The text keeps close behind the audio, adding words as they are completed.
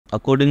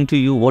according to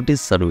you, what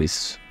is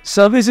service?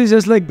 Service is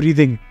just like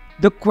breathing.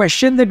 The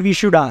question that we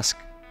should ask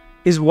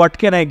is, what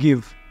can I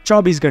give?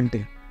 24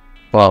 घंटे.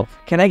 Wow.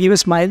 Can I give a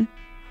smile?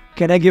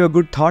 Can I give a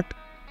good thought?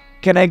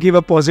 Can I give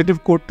a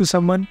positive quote to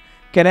someone?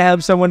 Can I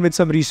help someone with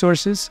some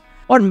resources?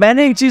 और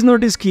मैंने एक चीज़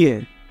notice की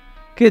है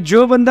कि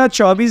जो बंदा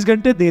 24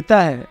 घंटे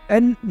देता है,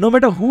 and no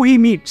matter who he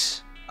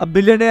meets, a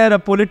billionaire, a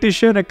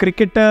politician, a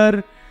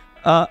cricketer,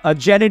 a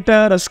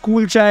janitor, a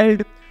school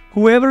child,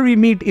 whoever we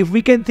meet, if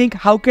we can think,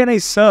 how can I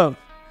serve?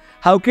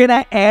 How can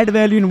I add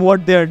value in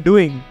what they are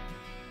doing?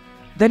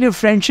 Then your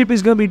friendship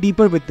is going to be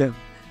deeper with them.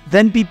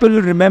 Then people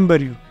will remember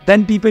you.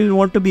 Then people will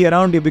want to be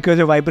around you because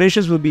your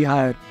vibrations will be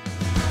higher.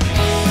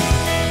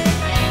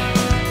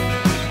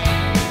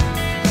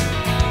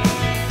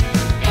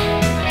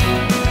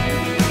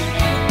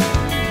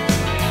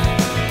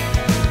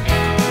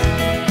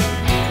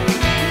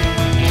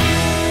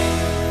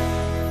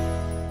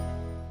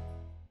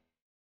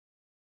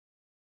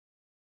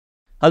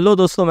 Hello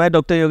दोस्तों, मैं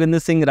doctor Yogendra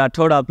Singh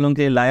Rathore आप लोगों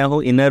के लिए लाया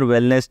हूँ inner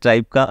wellness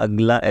tribe का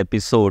अगला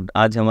एपिसोड।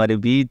 आज हमारे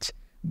बीच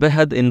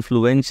बेहद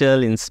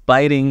इन्फ्लुएंशियल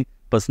इंस्पायरिंग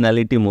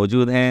पर्सनालिटी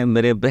मौजूद हैं,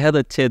 मेरे बेहद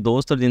अच्छे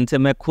दोस्त और जिनसे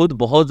मैं खुद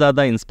बहुत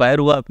ज़्यादा इंस्पायर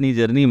हुआ अपनी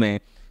जर्नी में।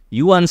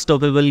 युवा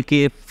अनस्टॉपेबल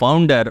के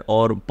फाउंडर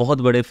और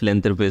बहुत बड़े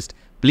philanthropist,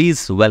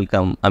 please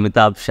welcome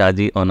Amitabh Shah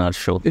ji on our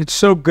show.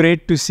 It's so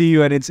great to see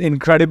you and it's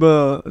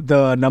incredible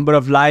the number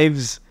of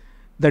lives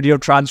that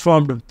you've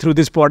transformed through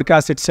this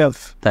podcast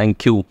itself.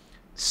 Thank you.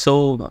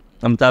 सो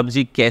अमिताभ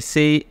जी,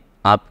 कैसे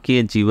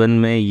आपके जीवन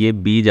में ये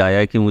बीज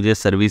आया कि मुझे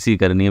सर्विस ही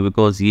करनी है?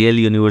 बिकॉज येल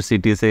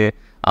यूनिवर्सिटी से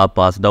आप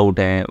पासड आउट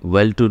हैं,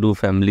 वेल टू डू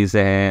फैमिली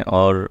से हैं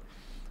और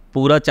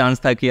पूरा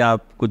चांस था कि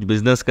आप कुछ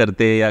बिजनेस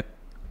करते या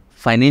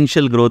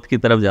फाइनेंशियल ग्रोथ की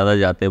तरफ ज़्यादा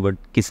जाते, बट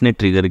किसने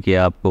ट्रिगर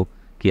किया आपको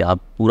कि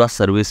आप पूरा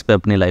सर्विस पे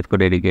अपनी लाइफ को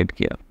डेडिकेट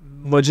किया?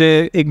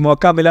 मुझे एक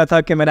मौका मिला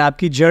था कि मैंने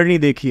आपकी जर्नी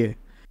देखी है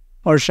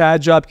और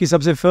शायद जो आपकी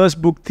सबसे फर्स्ट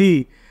बुक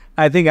थी,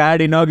 I think I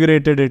had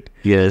inaugurated it.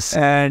 Yes.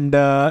 And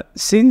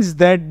since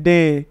that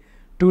day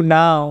to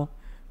now,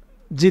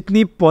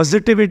 जितनी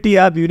positivity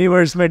आप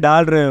यूनिवर्स में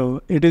डाल रहे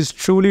हो, it is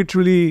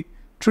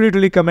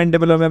truly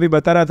commendable. और मैं अभी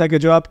बता रहा था कि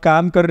जो आप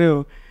काम कर रहे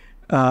हो,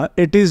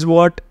 it is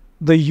what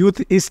the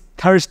youth is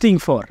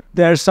thirsting for.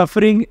 They are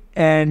suffering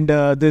and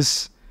this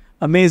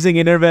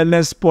amazing inner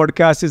wellness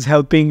podcast is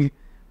helping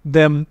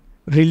them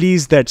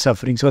release that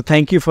suffering. So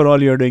thank you for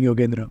all you're doing,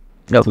 Yogendra.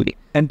 Lovely.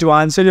 And to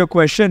answer your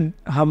question,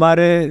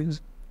 हमारे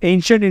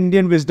ancient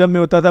Indian wisdom में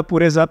होता था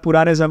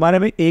पुराने ज़माने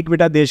में, एक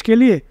बेटा देश के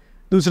लिए,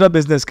 दूसरा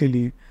बिजनेस के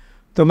लिए।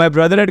 तो my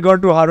brother had gone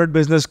to Harvard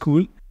business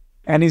school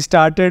and he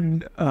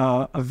started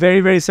a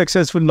very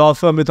successful law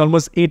firm with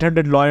almost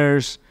 800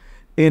 lawyers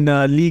in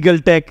legal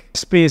tech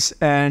space,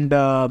 and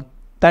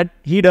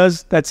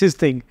that's his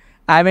thing.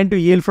 I went to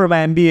Yale for my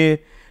MBA,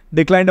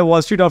 declined a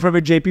Wall Street offer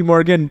with JP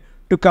Morgan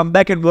to come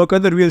back and work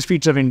on the real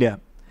streets of India.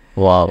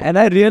 Wow. And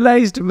I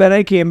realized when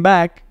I came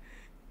back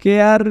कि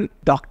यार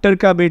doctor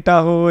का बेटा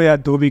हो या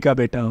धोबी का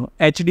बेटा हो,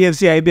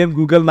 HDFC, IBM,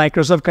 Google,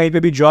 Microsoft कहीं पे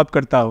भी जॉब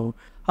करता हो,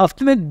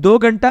 हफ्ते में 2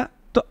 घंटा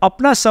तो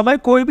अपना समय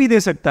कोई भी दे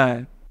सकता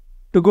है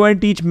to go and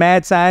teach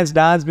math, science,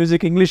 dance,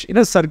 music, English in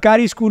अ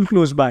सरकारी स्कूल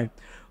क्लोज बाय।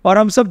 और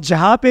हम सब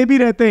जहाँ पे भी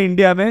रहते हैं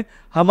इंडिया में,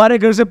 हमारे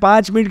घर से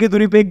 5 मिनट की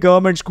दूरी पे एक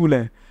गवर्नमेंट स्कूल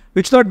है,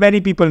 which not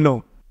many people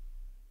know.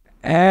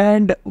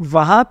 And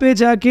वहाँ पे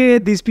जाके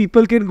this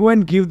people can go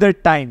and give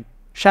that time.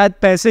 शायद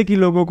पैसे की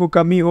लोगों को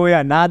कमी हो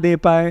या ना दे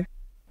पाए,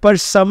 पर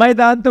समय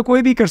दान तो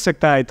कोई भी कर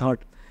सकता है, I thought.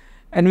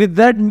 And with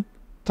that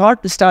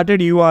thought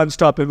started युवा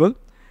unstoppable,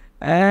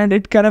 and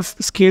it kind of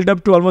scaled up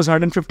to almost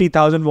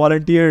 150,000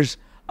 volunteers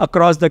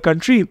across the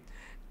country.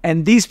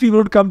 And these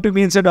people would come to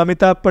me and said,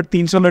 Amitabh, पर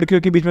 300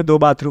 लड़कियों के बीच में 2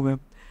 बाथरूम है,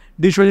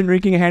 dish washing,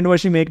 drinking, hand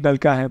washing में 1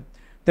 नलका है,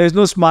 there is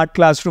no smart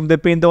classroom, they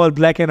paint the wall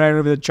black and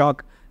white with a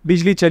chalk,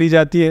 बिजली चली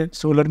जाती है,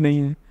 सोलर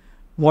नहीं है,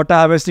 वाटर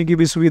हार्वेस्टिंग की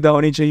भी सुविधा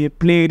होनी चाहिए,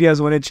 प्ले एरियाज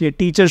होने चाहिए,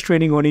 टीचर्स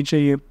ट्रेनिंग होनी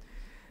चाहिए।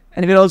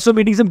 And we are also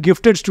meeting some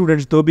gifted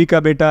students, धोबी का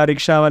बेटा,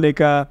 रिक्शा वाले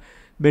का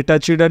बेटा,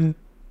 children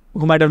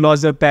who might have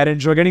lost their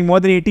parents, who are getting more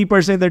than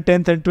 80% in their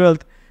 10th and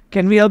 12th.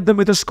 Can we help them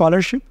with a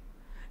scholarship?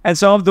 And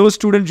some of those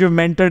students you've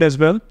mentored as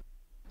well.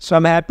 So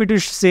I'm happy to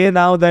say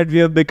now that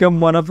we have become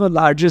one of the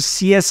largest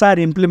CSR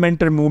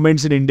implementer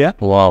movements in India.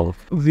 Wow.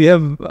 We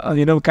have,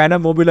 kind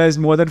of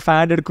mobilized more than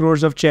 500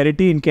 crores of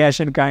charity in cash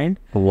and kind.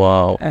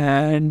 Wow.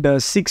 And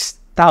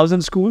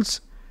 6,000 schools,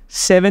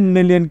 7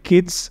 million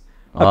kids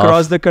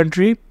across the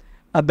country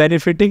are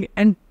benefiting,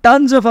 and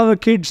tons of our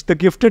kids, the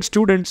gifted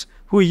students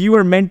who you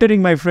are mentoring,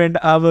 my friend,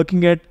 are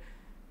working at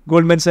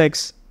Goldman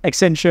Sachs,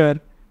 Accenture,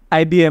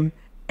 IBM,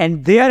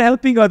 and they are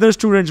helping other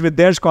students with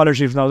their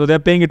scholarships now, so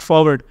they're paying it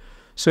forward.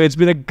 So it's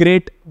been a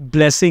great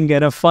blessing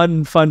and a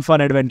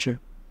fun adventure.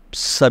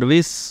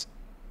 Service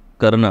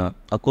karna,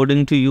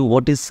 according to you,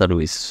 what is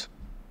service?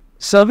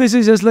 Service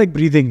is just like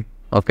breathing.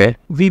 Okay.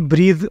 We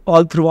breathe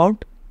all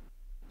throughout.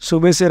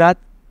 Subah se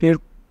raat, we're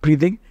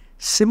breathing.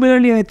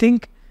 Similarly, I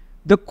think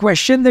the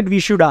question that we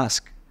should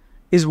ask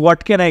is,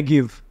 what can I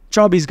give?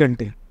 24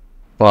 घंटे.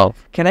 Wow.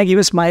 Can I give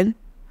a smile?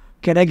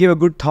 Can I give a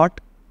good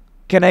thought?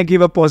 Can I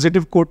give a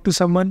positive quote to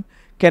someone?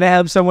 Can I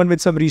help someone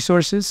with some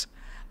resources?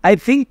 I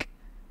think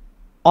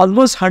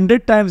almost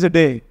 100 times a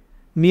day,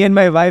 me and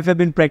my wife have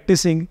been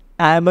practicing,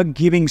 I am a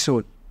giving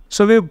soul.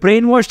 So we've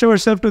brainwashed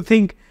ourselves to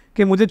think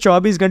कि मुझे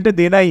 24 घंटे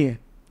देना ही है.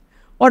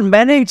 और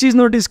मैंने एक चीज़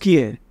notice की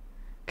है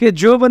कि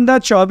जो बंदा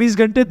 24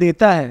 घंटे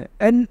देता है,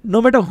 and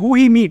no matter who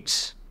he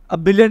meets, a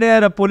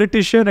billionaire, a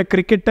politician, a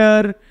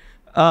cricketer,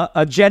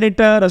 a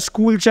janitor, a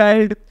school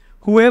child,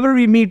 whoever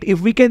we meet,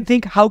 if we can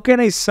think, how can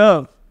I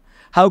serve?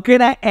 How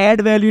can I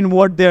add value in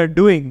what they are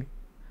doing?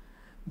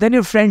 Then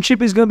your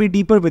friendship is going to be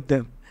deeper with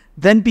them.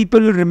 Then people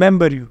will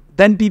remember you.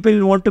 Then people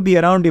will want to be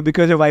around you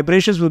because your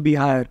vibrations will be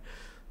higher.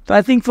 So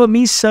I think for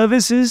me,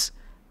 service is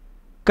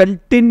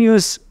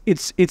continuous.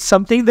 It's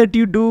something that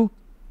you do.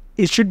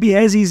 It should be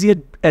as easy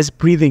as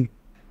breathing.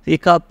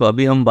 एक आप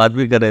अभी हम बात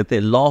भी कर रहे थे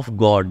law of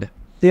God.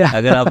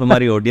 अगर आप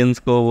हमारी ऑडियंस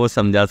को वो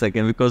समझा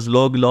सकें, बिकॉज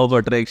लोग लॉ ऑफ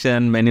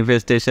अट्रैक्शन,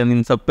 मैनिफेस्टेशन,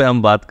 इन सब पे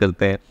हम बात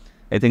करते हैं.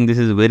 I think this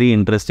is very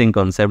interesting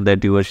concept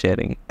that you are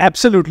sharing.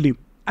 Absolutely.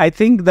 I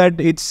think that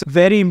it's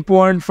very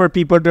important for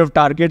people to have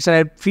targets, and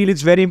I feel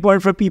it's very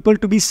important for people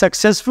to be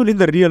successful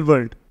in the real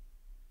world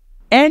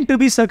and to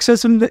be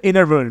successful in the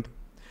inner world.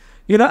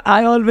 You know,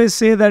 I always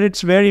say that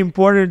it's very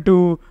important to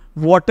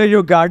water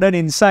your garden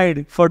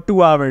inside for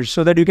 2 hours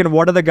so that you can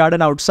water the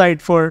garden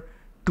outside for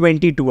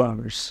 22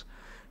 hours,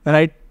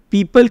 right?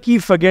 People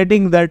keep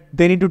forgetting that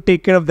they need to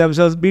take care of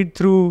themselves, be it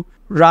through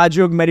Raj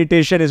Yoga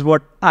meditation is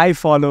what I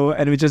follow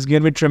and which has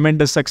given me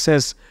tremendous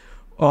success,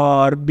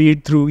 or be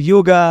it through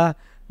yoga,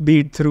 be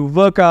it through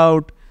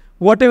workout,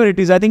 whatever it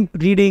is. I think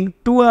reading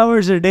 2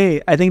 hours a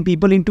day, I think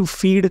people need to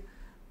feed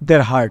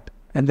their heart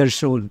and their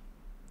soul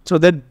so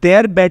that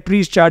their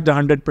batteries charge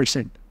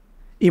 100%.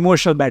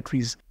 Emotional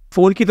batteries.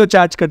 Phone ki to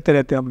charge karte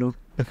rehte hum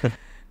log.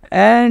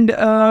 And,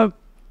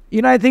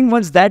 I think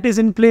once that is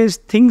in place,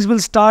 things will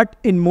start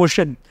in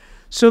motion.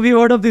 So we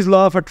heard of this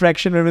law of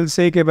attraction and we'll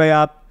say कि भाई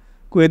आप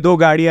कोई 2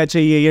 गाड़ियाँ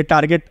चाहिए, ये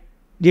target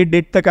ये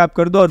date तक आप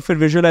कर दो और फिर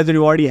visualize that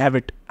you already have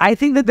it. I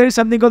think that there is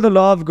something called the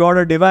law of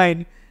God or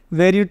divine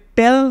where you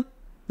tell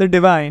the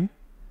divine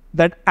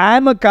that I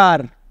am a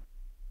car.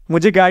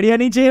 मुझे गाड़ियाँ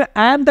नहीं चाहिए,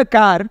 I am the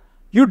car,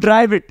 you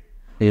drive it.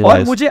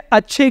 और मुझे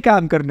अच्छे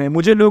काम करने हैं,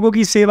 मुझे लोगों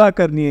की सेवा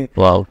करनी है.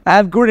 Wow. I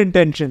have good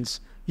intentions.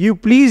 You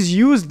please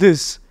use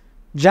this.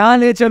 जहाँ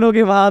ले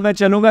चलोगे वहाँ मैं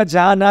चलूँगा,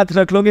 जहाँ नाथ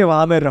रख लोगे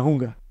वहाँ मैं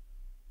रहूँगा.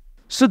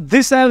 So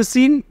this I have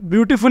seen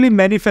beautifully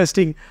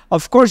manifesting.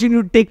 Of course, you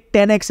need to take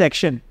 10x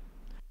action.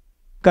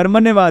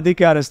 Karmanevadi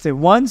kya raste.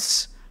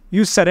 Once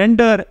you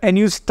surrender and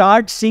you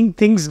start seeing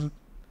things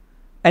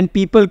and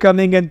people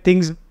coming and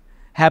things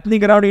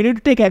happening around, you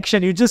need to take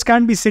action. You just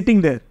can't be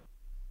sitting there.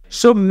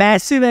 So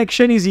massive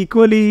action is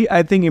equally,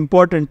 I think,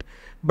 important.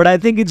 But I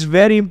think it's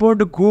very important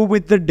to go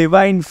with the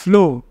divine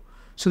flow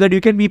so that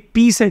you can be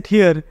peace at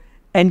here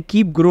and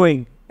keep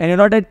growing. And you're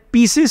not at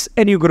pieces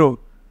and you grow.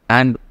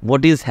 And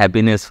what is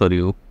happiness for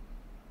you?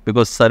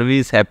 Because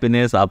service,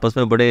 happiness आपस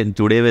में बड़े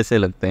जुड़े हुए से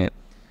लगते हैं.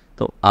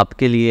 तो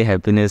आपके लिए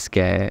happiness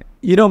क्या है?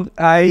 You know,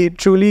 I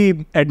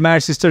truly admire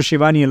Sister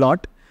Shivani a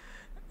lot.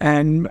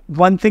 And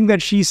one thing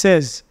that she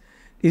says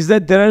is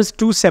that there are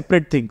 2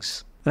 separate things,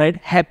 right?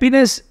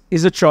 Happiness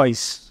is a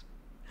choice.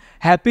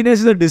 Happiness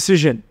is a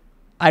decision.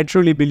 I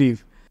truly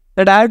believe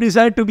that I have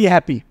decided to be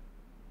happy.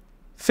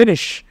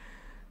 Finish.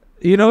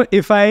 You know,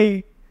 if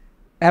I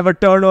have a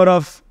turnover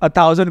of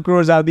 1,000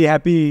 crores, I'll be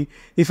happy.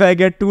 If I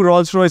get 2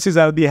 Rolls Royces,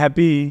 I'll be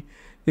happy.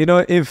 You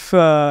know, if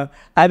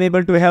I'm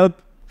able to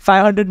help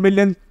 500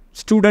 million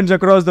students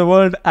across the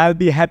world, I'll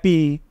be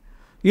happy.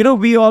 You know,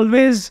 we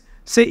always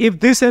say, if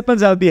this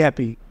happens, I'll be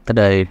happy.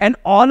 Right. And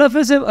all of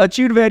us have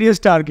achieved various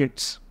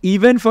targets.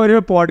 Even for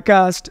your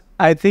podcast,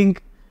 I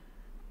think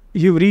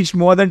you've reached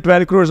more than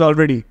 12 crores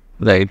already.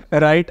 Right.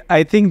 Right.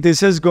 I think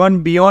this has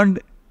gone beyond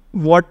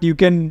what you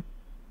can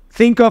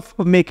think of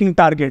making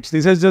targets.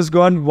 This has just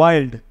gone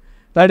wild.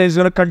 That is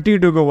going to continue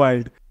to go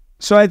wild.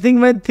 So I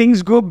think when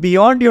things go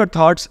beyond your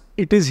thoughts,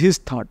 it is his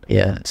thought.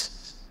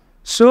 Yes.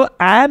 So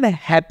I am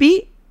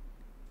happy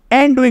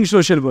and doing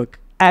social work.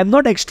 I am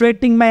not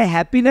extracting my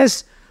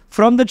happiness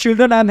from the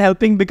children I'm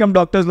helping become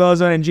doctors,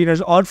 lawyers, or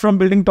engineers, or from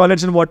building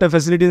toilets and water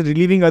facilities,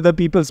 relieving other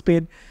people's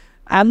pain.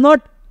 I'm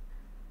not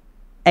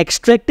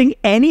extracting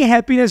any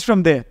happiness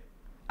from there.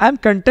 I'm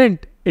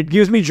content. It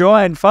gives me joy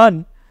and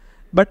fun.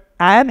 But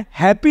I am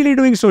happily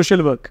doing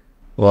social work.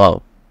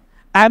 Wow.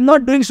 I'm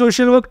not doing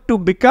social work to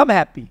become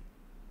happy.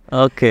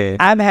 Okay.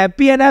 I'm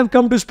happy and I've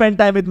come to spend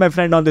time with my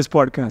friend on this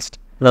podcast.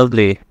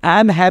 Lovely.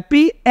 I'm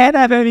happy and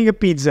I'm having a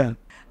pizza.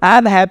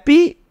 I'm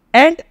happy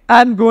and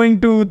I'm going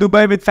to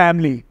Dubai with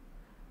family.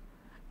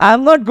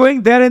 I'm not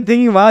going there and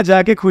thinking, वहाँ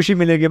जाके खुशी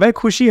मिलेगी. भाई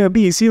खुशी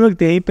अभी इसी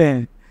वक्त यहीं पे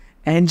है.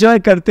 Enjoy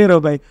करते रहो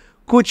भाई.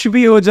 कुछ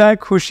भी हो जाए,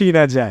 खुशी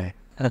ना जाए.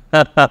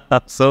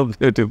 So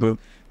beautiful.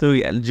 तो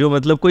जो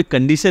मतलब कोई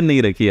कंडीशन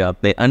नहीं रखी है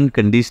आपने,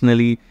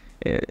 unconditionally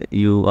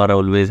you are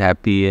always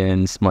happy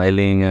and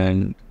smiling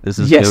and this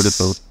is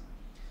beautiful.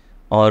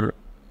 और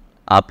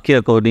आपके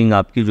अकॉर्डिंग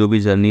आपकी जो भी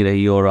जर्नी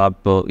रही और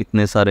आप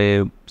इतने सारे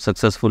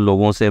सक्सेसफुल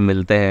लोगों से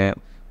मिलते हैं,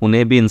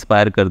 उन्हें भी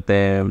इंस्पायर करते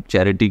हैं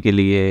चैरिटी के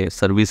लिए,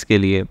 सर्विस के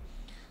लिए.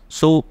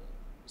 सो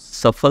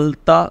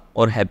सफलता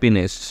और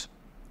हैप्पीनेस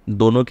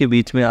दोनों के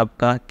बीच में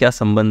आपका क्या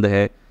संबंध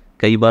है?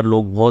 कई बार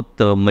लोग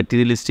बहुत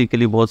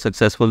मटेरियलिस्टिकली बहुत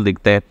सक्सेसफुल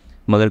दिखते हैं,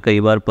 मगर कई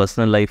बार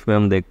पर्सनल लाइफ में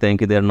हम देखते हैं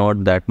कि they are not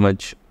that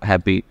much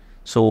happy.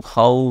 So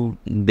how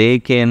they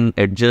can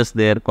adjust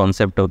their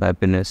concept of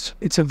happiness?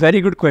 It's a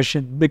very good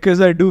question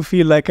because I do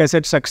feel, like I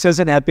said, success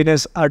and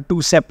happiness are two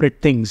separate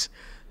things.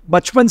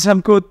 बचपन से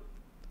हमको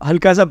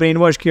हल्का सा brain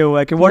wash किया हुआ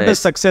है कि what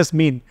does success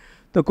mean?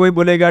 तो कोई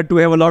बोलेगा to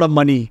have a lot of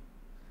money,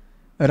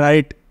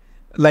 right?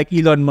 Like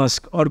Elon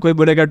Musk. और कोई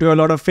बोलेगा to have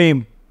a lot of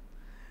fame,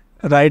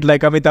 right?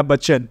 Like Amitabh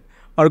Bachchan.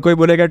 और कोई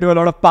बोलेगा to have a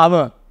lot of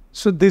power.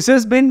 So this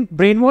has been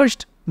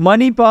brainwashed.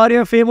 Money, power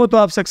या fame हो तो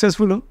आप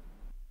successful हो.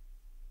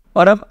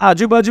 और अब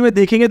आजू बाजू में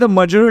देखेंगे तो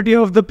majority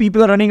of the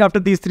people are running after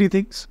these three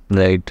things.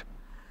 Right.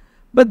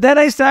 But then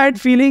I started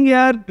feeling,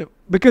 yeah,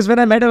 because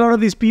when I met a lot of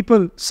these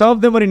people, some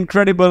of them were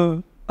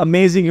incredible,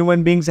 amazing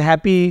human beings,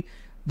 happy,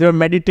 they were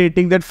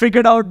meditating, that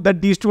figured out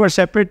that these two are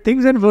separate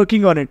things and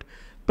working on it.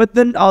 But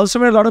then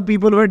also met a lot of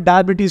people who had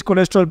diabetes,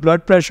 cholesterol,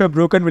 blood pressure,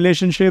 broken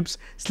relationships,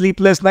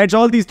 sleepless nights,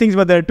 all these things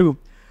were there too.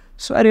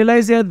 So I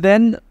realized, yeah,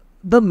 then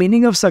the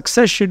meaning of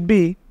success should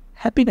be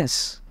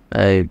happiness.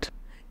 Right.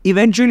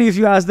 Eventually, if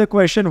you ask the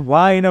question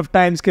why enough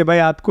times कि भाई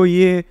आपको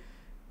ये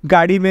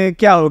गाड़ी में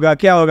क्या होगा,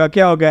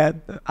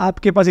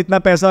 आपके पास इतना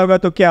पैसा होगा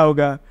तो क्या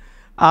होगा,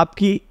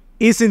 आपकी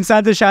इस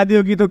इंसान से शादी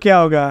होगी तो क्या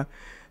होगा,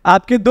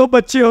 आपके 2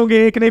 बच्चे होंगे,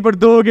 एक नहीं पर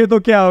 2 होंगे तो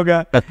क्या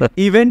होगा.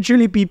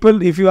 Eventually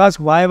people, if you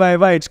ask why,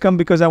 it's come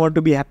because I want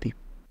to be happy.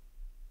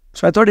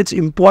 So I thought it's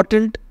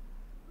important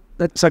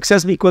that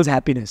success equals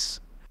happiness.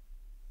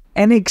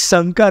 And एक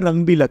संग का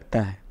रंग भी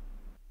लगता है.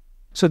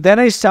 So then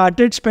I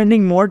started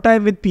spending more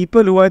time with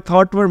people who I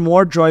thought were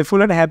more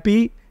joyful and happy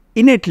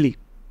innately.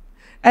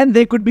 And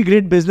they could be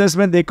great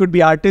businessmen, they could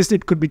be artists,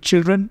 it could be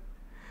children.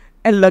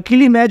 And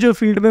luckily मैं जो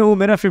field में हूँ,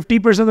 मेरा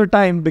 50% of the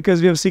time,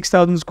 because we have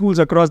 6,000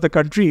 schools across the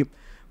country,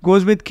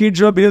 goes with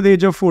kids who are below the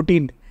age of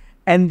 14.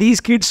 And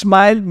these kids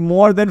smile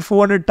more than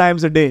 400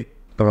 times a day.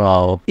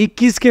 Wow.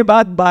 21 के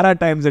बाद 12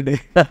 times a day.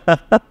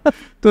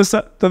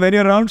 तो when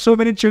you're around so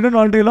many children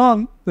all day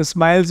long, the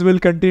smiles will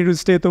continue to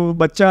stay, तो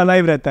बच्चा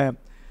alive रहता है.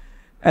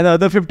 And the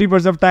other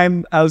 50% of time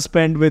I'll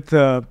spend with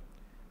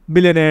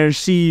billionaires,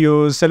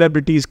 CEOs,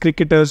 celebrities,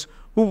 cricketers,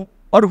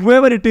 or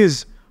whoever it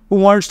is who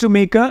wants to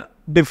make a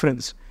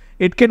difference.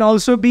 It can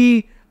also be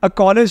a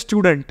college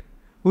student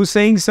who's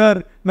saying,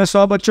 sir, मैं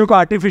 100 बच्चों को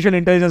artificial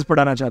intelligence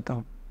पढ़ाना चाहता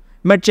हूँ,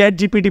 मैं chat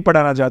GPT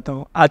पढ़ाना चाहता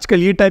हूँ.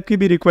 आजकल ये टाइप की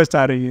भी रिक्वेस्ट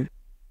आ रही है.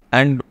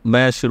 एंड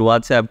मैं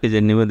शुरुआत से आपके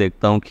जर्नी में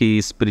देखता हूँ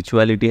कि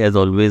spirituality has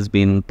always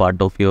been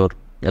part of your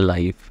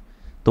life.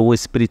 तो वो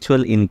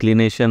स्पिरिचुअल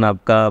इंक्लिनेशन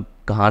आपका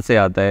कहाँ से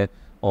आता है,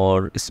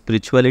 और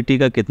स्पिरिचुअलिटी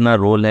का कितना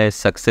रोल है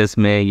सक्सेस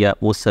में या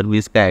वो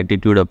सर्विस का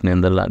एटीट्यूड अपने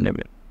अंदर लाने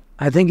में?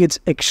 I think it's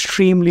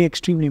extremely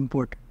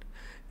important.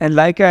 And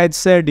like I had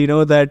said, you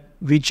know, that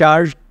we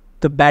charge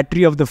the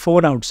battery of the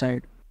phone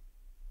outside,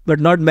 but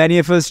not many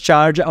of us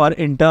charge our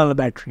internal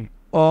battery.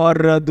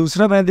 और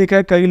दूसरा मैंने देखा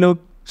है, कई लोग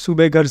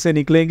सुबह घर से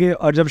निकलेंगे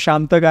और जब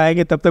शाम तक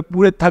आएंगे तब तक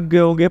पूरे थक गए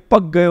होंगे,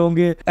 पक गए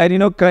होंगे. एंड यू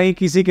नो, कहीं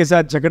किसी के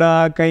साथ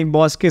झगड़ा, कहीं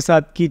बॉस के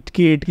साथ किट,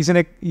 किसी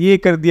ने ये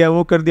कर दिया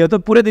वो कर दिया, तो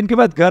पूरे दिन के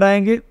बाद घर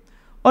आएंगे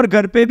और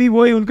घर पे भी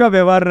वही उनका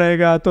व्यवहार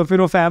रहेगा. तो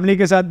फिर वो फैमिली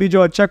के साथ भी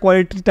जो अच्छा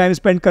क्वालिटी टाइम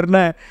स्पेंड करना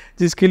है,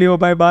 जिसके लिए वो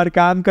भाई बाहर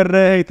काम कर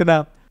रहे हैं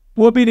इतना,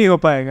 वो भी नहीं हो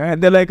पाएगा.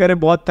 एंड दे लाइक, अरे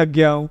बहुत थक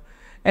गया हूँ.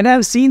 And I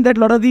have seen that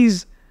lot of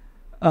these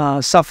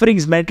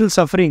sufferings, mental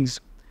sufferings,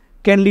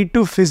 can lead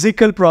to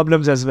physical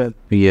problems as well.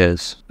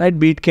 Yes. Right?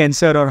 Be it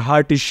cancer or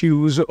heart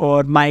issues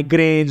or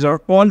migraines or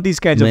all these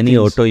kinds of things. Many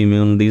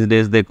autoimmune. These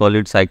days they call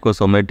it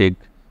psychosomatic.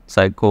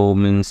 Psycho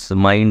means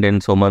mind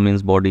and soma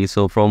means body.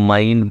 So from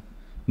mind,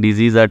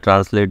 disease are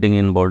translating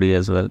in body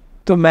as well.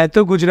 तो मैं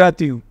तो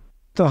गुजराती हूँ,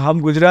 तो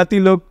हम गुजराती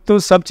लोग तो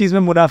सब चीज़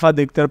में मुनाफा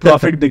देखते हैं,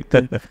 प्रॉफिट देखते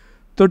हैं.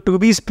 तो to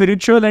be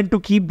spiritual and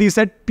to keep this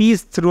at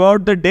peace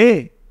throughout the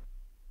day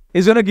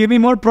is going to give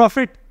me more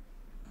profit.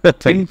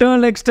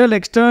 Internal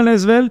external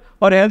as well.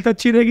 और हेल्थ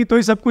अच्छी रहेगी तो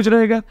ही सब कुछ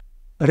रहेगा,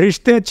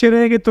 रिश्ते अच्छे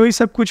रहेंगे तो ही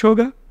सब कुछ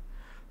होगा.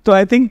 तो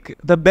I think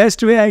the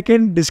best way I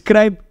can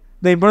describe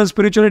the important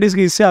spirituality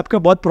की इससे आपका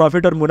बहुत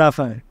प्रॉफिट और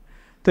मुनाफा है,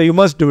 तो you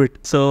must do it.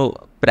 So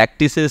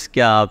practices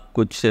क्या, आप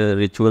कुछ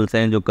रिचुअल्स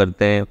हैं जो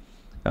करते हैं,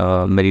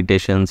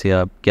 मेडिटेशंस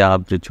या क्या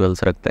आप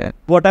रिचुअल्स रखते हैं?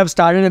 What I have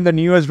started in the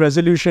new years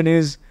resolution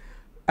is,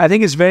 I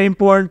think it's very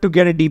important to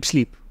get a deep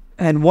sleep.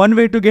 And one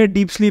way to get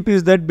deep sleep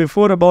is that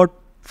before about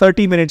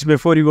 30 minutes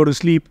before you go to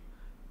sleep,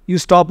 you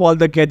stop all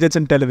the gadgets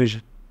and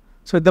television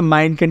so the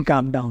mind can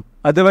calm down.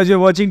 Otherwise,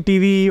 you're watching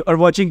TV or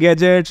watching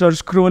gadgets or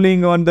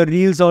scrolling on the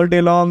reels all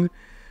day long.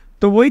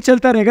 तो वही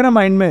चलता रहेगा ना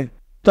mind में,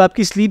 तो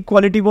आपकी sleep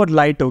quality बहुत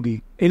light होगी.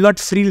 You'll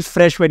not feel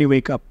fresh when you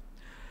wake up.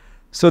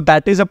 So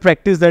that is a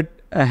practice that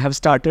I have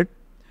started.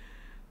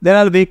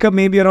 Then I'll wake up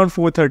maybe around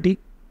 4:30,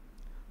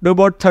 do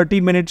about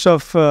 30 minutes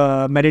of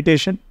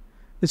meditation.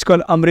 It's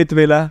called Amrit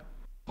Vela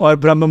or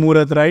Brahma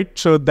Muhurat, right?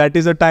 So that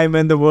is a time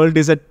when the world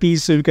is at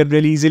peace, so you can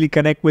really easily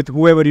connect with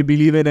whoever you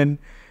believe in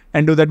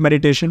and do that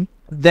meditation.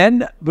 Then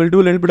we'll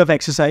do a little bit of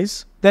exercise.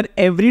 Then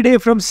every day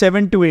from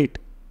 7 to 8,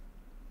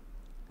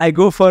 I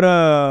go for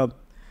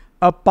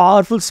a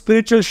powerful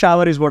spiritual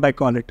shower is what I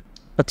call it.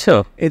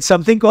 अच्छा. It's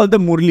something called the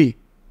Murli.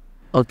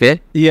 Okay.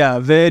 Yeah,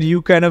 where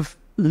you kind of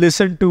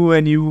listen to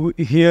and you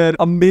hear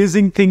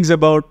amazing things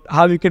about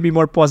how you can be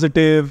more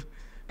positive.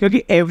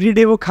 क्योंकि every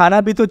day वो खाना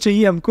भी तो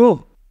चाहिए हमको.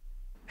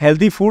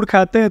 Healthy food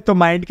खाते हैं तो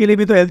माइंड के लिए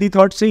भी तो हेल्दी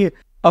थॉट्स चाहिए.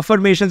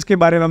 अफर्मेशंस के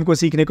बारे में हमको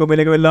सीखने को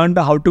मिलेगा. We learn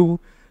how to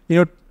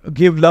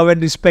give love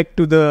and respect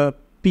to the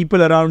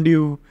people around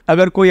you.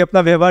 अगर कोई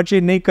अपना व्यवहार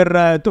चेंज नहीं कर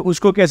रहा है तो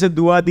उसको कैसे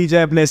दुआ दी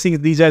जाए, ब्लेसिंग्स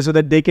दी जाए, so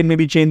that they can may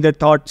be change their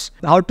thoughts.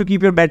 How to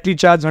keep your battery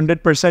charge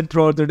 100%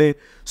 through out the day.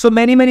 So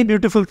many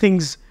beautiful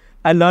things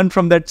I learned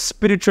from that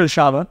spiritual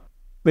shower,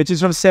 which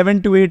is from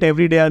 7 to 8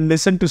 every day. I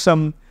listen to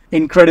some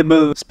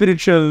incredible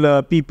spiritual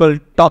people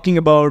talking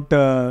about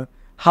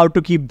how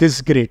to keep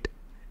this great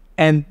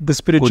and the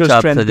spiritual कुछ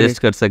आप strength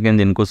suggest great. कर सकें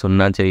जिनको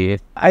सुनना चाहिए?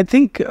 I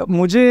think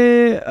मुझे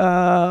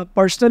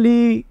personally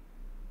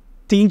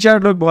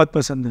 3-4 लोग बहुत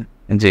पसंद हैं.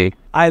 जी.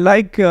 I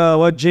like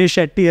what Jay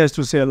Shetty has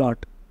to say a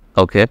lot.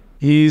 Okay.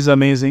 He's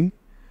amazing.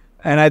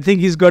 And I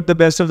think he's got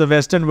the best of the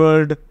Western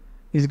world.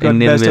 He's got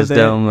Indian best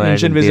wisdom of the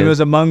ancient and wisdom. He yes. was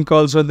a monk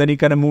also, and then he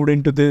kind of moved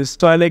into this.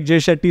 So I like Jay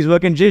Shetty's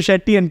work. And Jay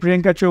Shetty and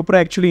Priyanka Chopra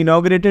actually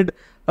inaugurated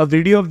a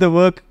video of the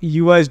work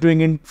Yuva is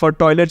doing for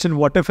toilets and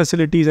water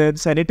facilities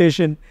and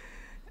sanitation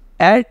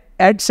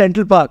at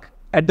Central Park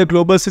at the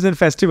Global Citizen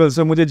Festival.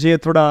 So मुझे Jay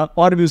थोड़ा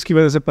और भी उसकी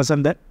वजह से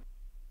पसंद है.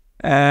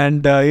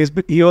 And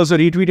he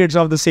also retweeted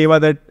some of the seva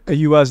that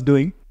Yuva is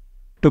doing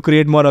to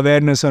create more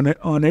awareness on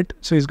it.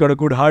 So he's got a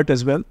good heart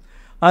as well.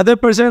 Other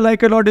person I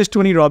like a lot is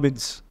Tony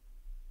Robbins.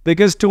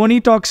 Because Tony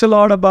talks a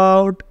lot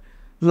about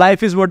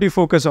life is what you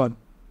focus on.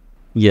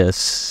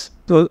 Yes.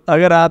 So,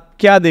 अगर आप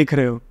क्या देख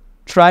रहे हो?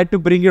 Try to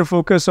bring your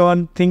focus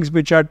on things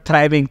which are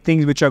thriving,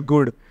 things which are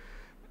good.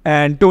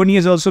 And Tony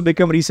has also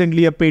become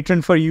recently a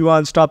patron for Yuva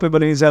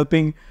Unstoppable, and he's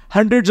helping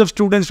hundreds of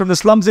students from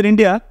the slums in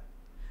India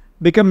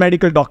become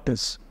medical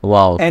doctors.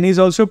 Wow. And he's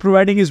also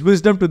providing his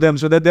wisdom to them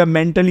so that they're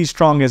mentally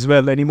strong as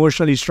well and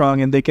emotionally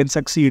strong and they can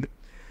succeed.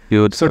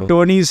 Beautiful. So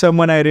Tony is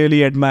someone I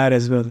really admire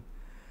as well.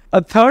 A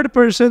third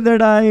person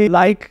that I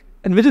like,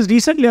 and which is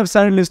recently I've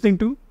started listening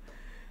to,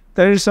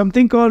 there is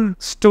something called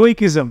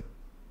Stoicism.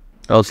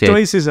 Okay.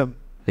 Stoicism.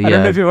 Yeah. I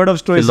don't know if you've heard of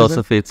Stoicism.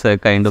 Philosophy, it's a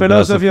kind of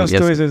Philosophy of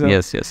Yes, Stoicism.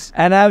 Yes.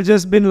 And I've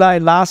just been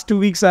last 2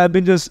 weeks I've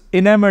been just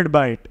enamored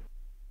by it.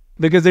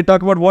 Because they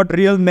talk about what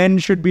real men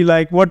should be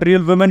like, what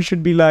real women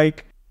should be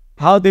like,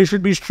 how they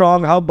should be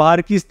strong, how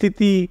बाहर की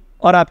स्थिति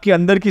और आपकी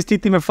अंदर की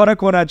स्थिति में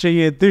फर्क होना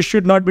चाहिए. This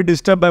should not be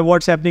disturbed by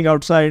what's happening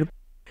outside.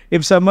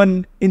 If someone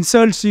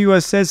insults you or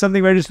says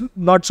something very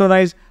not so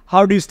nice, how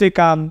do you stay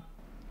calm?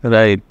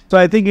 Right. So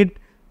I think it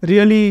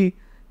really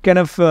kind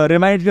of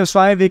reminds me of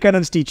Swami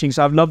Vivekananda's teaching.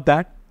 So I've loved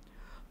that.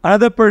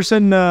 Another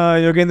person,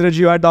 Yogendra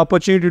ji, I had the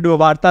opportunity to do a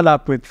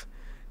Vartalap with,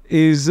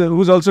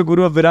 who's also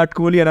Guru of Virat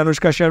Kohli and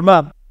Anushka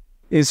Sharma,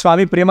 is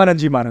Swami Premanand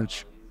ji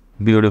Maharaj.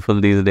 Beautiful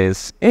these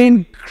days.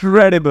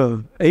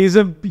 Incredible. He's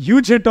a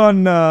huge hit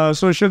on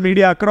social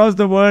media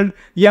across the world.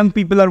 Young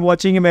people are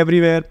watching him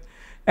everywhere.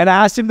 And I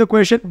asked him the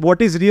question,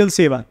 what is real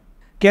सेवा?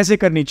 कैसे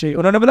करनी चाहिए?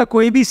 उन्होंने बोला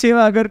कोई भी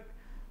सेवा अगर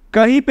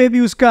कहीं पे भी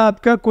उसका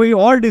आपका कोई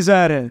और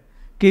डिज़ायर है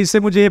कि इससे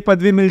मुझे ये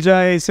पदवी मिल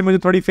जाए, इससे मुझे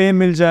थोड़ी फेम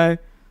मिल जाए,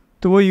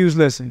 तो वो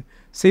यूजलेस है.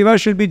 सेवा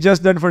should be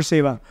just done for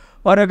सेवा.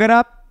 और अगर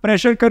आप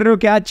प्रेशर कर रहे हो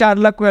कि आज 4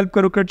 लाख को हेल्प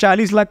करो, कर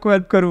 40 लाख को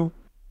हेल्प करो,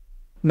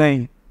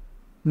 नहीं,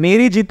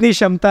 मेरी जितनी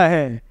क्षमता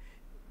है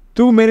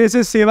तू मेरे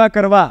से सेवा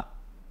करवा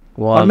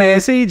और मैं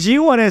ऐसे ही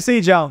जीऊँ और ऐसे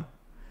ही जाऊँ.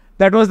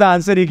 That was the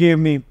answer he gave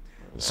me.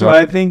 So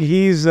I think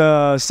he's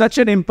such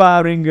an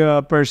empowering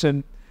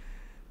person.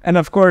 And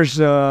of course,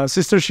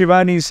 Sister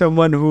Shivani is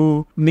someone who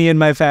me and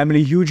my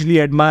family hugely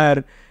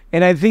admire.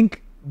 And I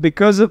think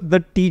because of the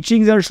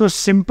teachings are so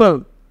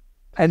simple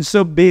and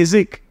so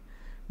basic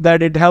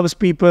that it helps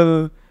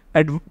people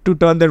to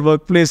turn their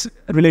workplace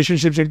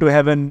relationships into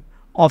heaven,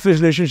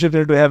 office relationships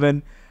into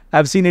heaven.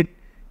 I've seen it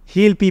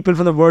heal people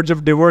from the verge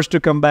of divorce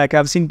to come back.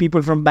 I've seen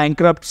people from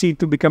bankruptcy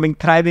to becoming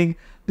thriving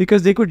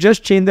because they could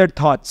just change their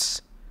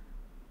thoughts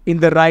in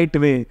the right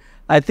way.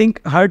 I think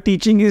her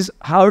teaching is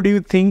how do you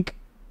think,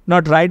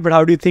 not right, but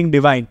how do you think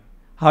divine?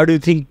 How do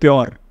you think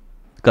pure?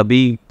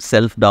 कभी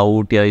self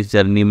doubt या इस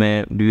journey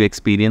में do you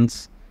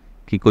experience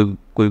कि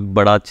कोई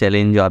बड़ा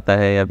challenge आता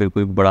है या फिर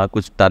कोई बड़ा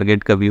कुछ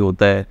टारगेट कभी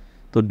होता है,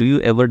 तो do you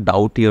ever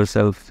doubt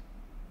yourself?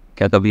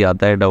 क्या कभी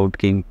आता है डाउट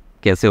कि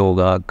कैसे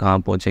होगा, कहाँ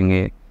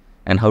पहुँचेंगे,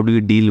 and how do you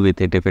deal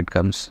with it if it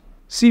comes?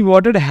 See,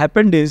 what had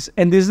happened is,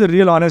 and this is the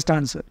real honest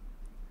answer,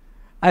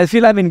 I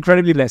feel I'm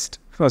incredibly blessed,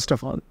 first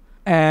of all.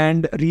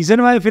 And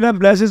reason why I feel I'm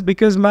blessed is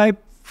because my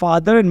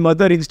father and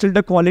mother instilled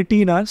a quality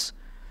in us.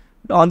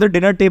 On the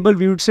dinner table,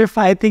 we would say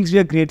 5 things we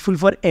are grateful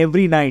for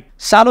every night.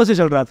 सालों से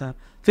चल रहा था.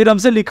 फिर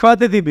हमसे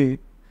लिखवाते थे भी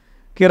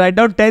कि write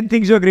down 10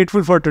 things you are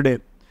grateful for today.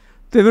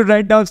 They would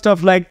write down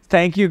stuff like,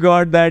 thank you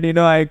God that,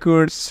 I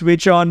could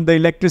switch on the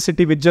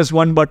electricity with just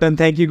one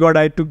button. Thank you God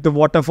I took the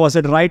water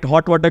faucet right.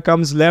 Hot water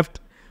comes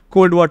left.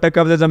 Cold water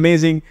comes. That's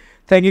amazing.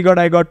 Thank you God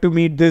I got to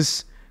meet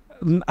this.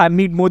 I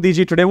meet Modi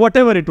ji today.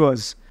 Whatever it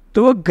was.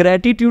 तो वो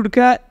gratitude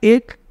का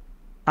एक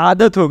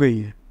आदत हो गई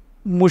है.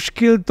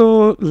 मुश्किल तो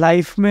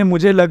लाइफ में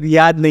मुझे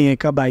याद नहीं है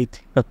कब आई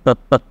थी.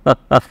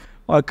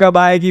 और कब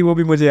आएगी वो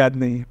भी मुझे याद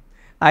नहीं है.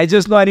 I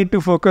just know I need to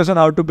focus on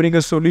how to bring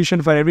a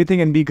solution for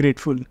everything and be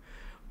grateful.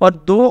 और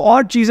 2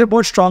 और चीज़ें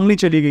बहुत स्ट्रांगली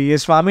चली गई है.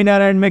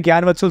 स्वामीनारायण में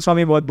ज्ञान वत्सल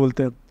स्वामी बहुत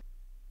बोलते हैं,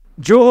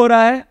 जो हो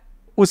रहा है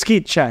उसकी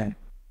इच्छा है.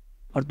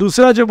 और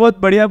दूसरा जो बहुत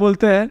बढ़िया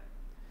बोलते हैं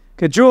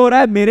कि जो हो रहा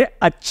है मेरे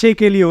अच्छे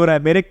के लिए हो रहा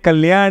है, मेरे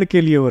कल्याण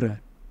के लिए हो रहा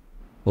है.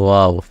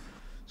 Wow.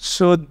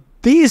 So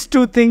these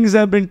 2 things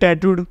have been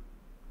tattooed.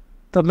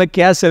 तब मैं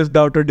क्या सेल्फ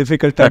डाउट और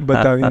डिफिकल्ट टाइम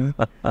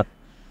बताऊँ.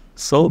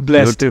 So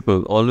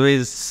beautiful,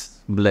 always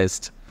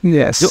blessed.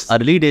 Yes. जो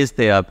अर्ली डेज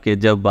थे आपके,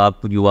 जब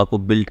आप युवा को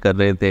बिल्ड कर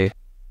रहे थे,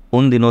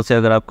 उन दिनों से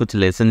अगर आप कुछ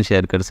लेसन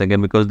शेयर कर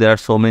सकें, because there are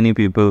so many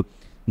people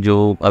जो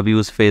अभी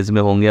उस फेज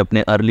में होंगे,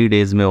 अपने अर्ली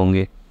डेज में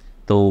होंगे,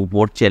 तो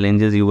what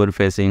challenges you were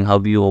facing,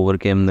 how you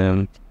overcame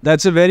them?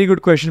 That's a very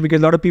good question,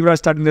 because a lot of people are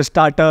starting their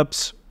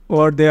startups,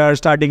 or they are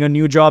starting a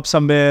new job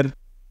somewhere,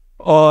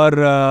 or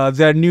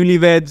they are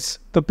newlyweds.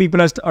 So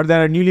people are, or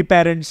they are newly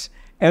parents.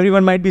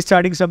 Everyone might be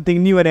starting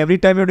something new, and every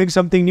time you're doing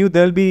something new,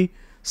 there'll be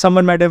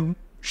someone might have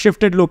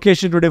shifted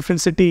location to a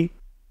different city.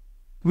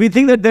 We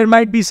think that there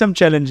might be some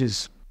challenges,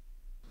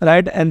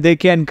 right? And they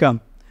can come.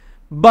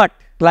 But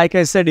like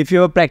I said, if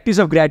you have a practice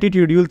of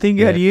gratitude, you'll think,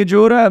 यार ये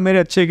जो हो रहा है मेरे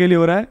अच्छे के लिए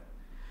हो रहा है.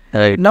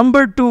 Right.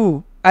 Number 2,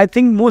 I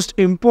think most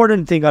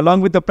important thing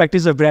along with the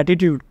practice of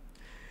gratitude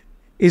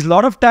is a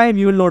lot of time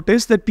you will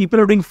notice that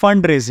people are doing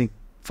fundraising.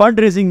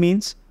 Fundraising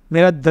means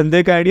मेरा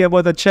धंधे का आइडिया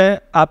बहुत अच्छा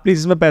है, आप प्लीज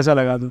इसमें पैसा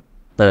लगा दो.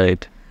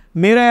 Right.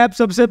 मेरा ऐप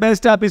सबसे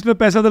बेस्ट है, आप इसमें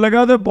पैसा तो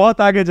लगा दो,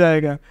 बहुत आगे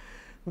जाएगा.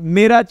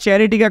 मेरा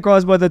चैरिटी का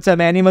कॉज बहुत अच्छा है,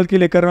 मैं एनिमल के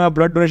लिए कर रहा हूँ,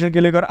 ब्लड डोनेशन के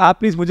लिए कर रहा हूँ, आप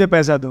प्लीज मुझे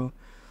पैसा दो.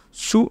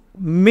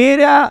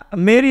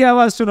 मेरी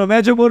आवाज़ सुनो,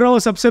 मैं जो बोल रहा हूँ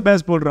सबसे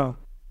बेस्ट बोल रहा हूँ.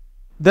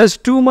 There's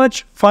too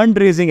much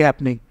fundraising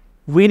happening.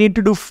 We need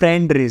to do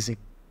friend raising.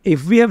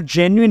 If we have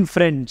genuine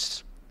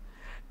friends,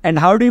 and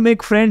how do you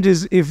make friends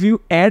is if you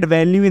add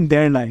value in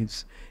their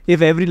lives.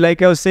 If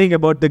like I was saying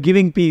about the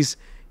giving piece,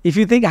 if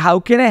you think, how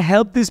can I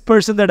help this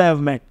person that I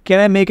have met? Can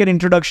I make an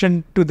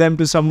introduction to them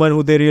to someone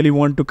who they really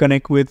want to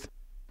connect with?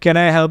 Can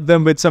I help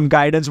them with some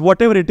guidance?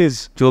 Whatever it is.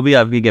 जो भी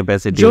आपकी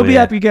capacity, जो भी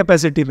आपकी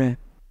capacity में.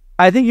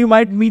 I think you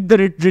might meet the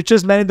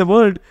richest man in the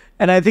world,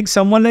 and I think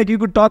someone like you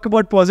could talk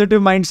about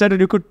positive mindset,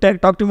 and you could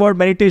talk to him about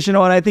meditation,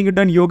 or I think you've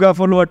done yoga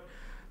for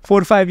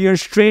 4-5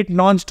 years straight,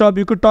 non-stop.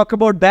 You could talk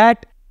about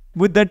that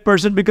with that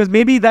person, because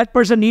maybe that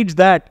person needs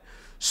that.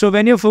 So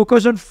when you're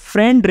focused on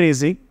friend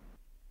raising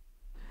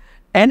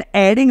and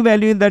adding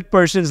value in that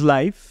person's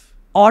life,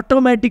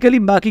 automatically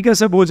बाकी का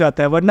सब हो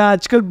जाता है. वरना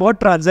आजकल बहुत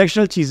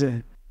transactional चीज़ें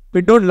हैं,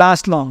 it don't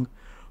last long.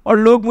 और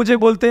लोग मुझे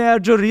बोलते हैं यार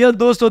जो रियल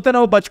दोस्त होते हैं ना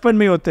वो बचपन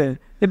में होते हैं.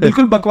 ये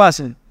बिल्कुल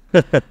बकवास है.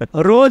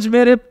 रोज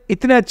मेरे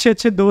इतने अच्छे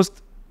अच्छे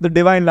दोस्त द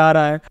डिवाइन ला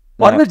रहा है,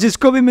 और मैं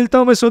जिसको भी मिलता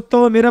हूँ मैं सोचता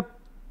हूँ मेरा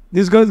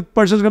this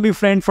person is going to be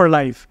friend for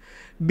life.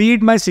 Be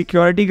it my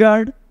security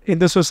guard in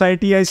the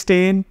society I stay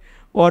in,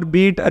 or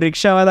be it a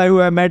rickshaw wala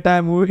who I met,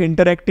 I'm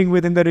interacting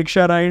with in the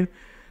rickshaw ride.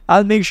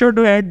 I'll make sure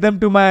to add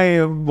them to my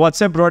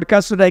WhatsApp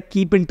broadcast so that I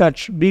keep in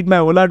touch. Be it my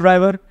Ola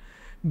driver,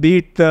 be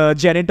it the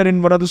janitor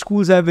in one of the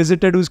schools I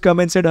visited who's come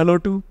and said hello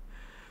to.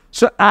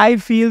 So I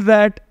feel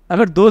that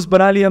अगर दोस्त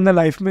बना लिया हमने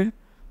life में,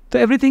 तो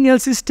everything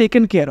else is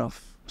taken care of.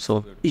 So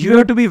you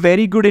have to be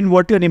very good in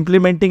what you're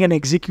implementing and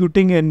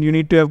executing, and you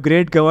need to have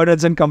great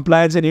governance and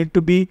compliance, and you need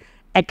to be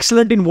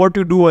excellent in what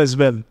you do as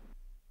well.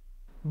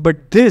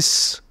 But this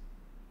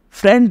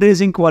friend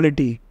raising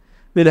quality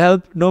will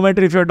help no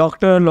matter if you're a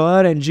doctor,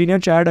 lawyer, engineer,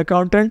 chartered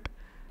accountant.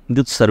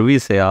 जो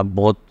service है, आप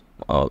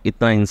बहुत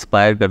इतना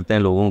inspire करते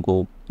हैं लोगों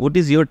को. What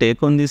is your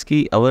take on this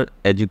कि आवर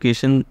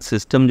एजुकेशन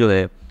सिस्टम जो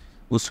है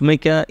उसमें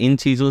क्या इन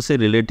चीज़ों से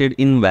रिलेटेड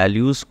इन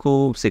वैल्यूज़ को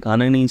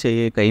सिखाना नहीं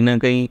चाहिए? कहीं ना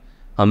कहीं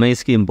हमें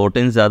इसकी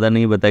इम्पोर्टेंस ज़्यादा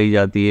नहीं बताई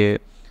जाती है,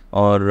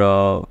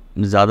 और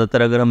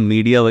ज़्यादातर अगर हम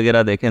मीडिया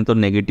वगैरह देखें तो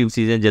नेगेटिव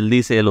चीज़ें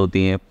जल्दी सेल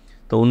होती हैं.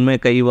 तो उनमें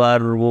कई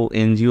बार वो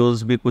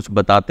NGOs भी कुछ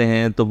बताते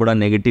हैं तो बड़ा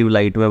नेगेटिव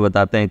लाइट में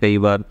बताते हैं कई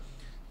बार.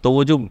 तो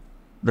वो जो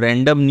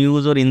रैंडम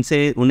न्यूज़ और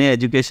इनसे उन्हें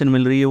एजुकेशन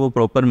मिल रही है वो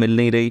प्रॉपर मिल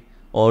नहीं रही,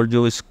 और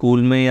जो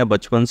स्कूल में या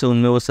बचपन से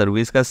उनमें वो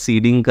सर्विस का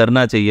सीडिंग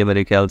करना चाहिए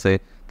मेरे ख्याल से,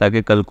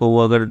 ताकि कल को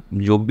वो अगर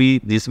जो भी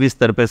जिस भी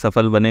स्तर पे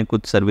सफल बने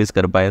कुछ सर्विस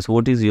कर पाए. So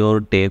what is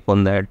your take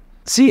on that?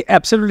 See,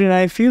 absolutely, and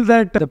I feel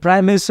that the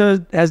Prime Minister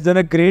has done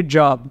a great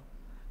job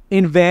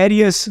in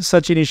various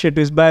such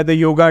initiatives by the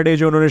Yoga Day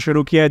जो उन्होंने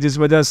शुरू किया है, जिस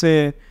वजह से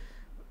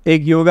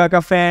एक योगा का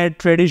fed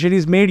tradition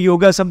is made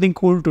yoga something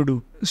cool to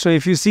do. So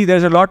if you see,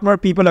 there's a lot more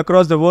people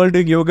across the world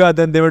doing yoga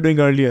than they were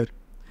doing earlier.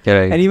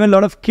 Right. And even a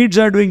lot of kids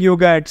are doing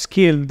yoga at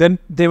scale than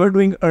they were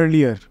doing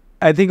earlier.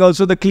 I think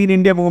also the Clean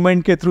India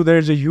movement ke through,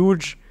 there's a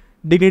huge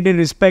dignity and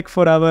respect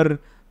for our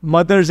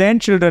mothers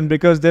and children,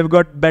 because they've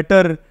got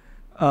better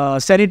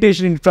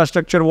sanitation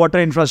infrastructure, water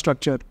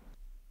infrastructure.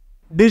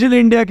 Digital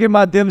India के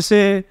माध्यम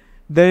से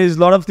there is a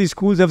lot of these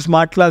schools have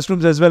smart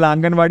classrooms as well.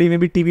 Anganwadi में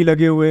भी TV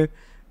लगे हुए.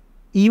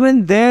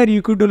 Even there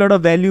you could do a lot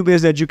of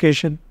value-based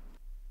education.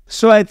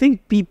 So I think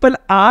people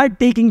are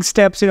taking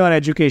steps in our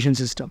education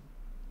system.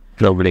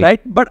 Probably.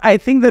 Right? But I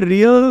think the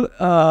real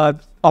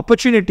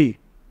opportunity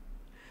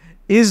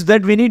is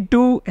that we need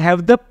to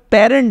have the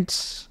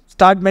parents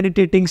start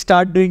meditating,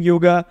 start doing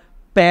yoga,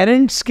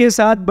 parents के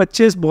साथ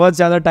बच्चे बहुत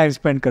ज़्यादा time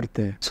spend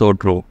करते हैं. So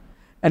true.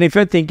 And if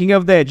you're thinking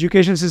of the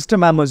education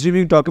system, I'm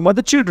assuming talking about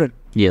the children.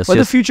 Yes, or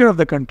yes. the future of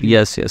the country.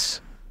 Yes, yes.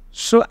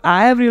 So I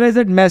have realized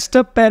that messed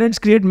up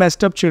parents create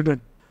messed up children.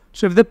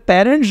 So if the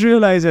parents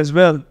realize as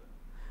well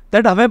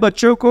that हमें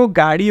बच्चों को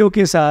गाड़ियों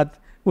के साथ,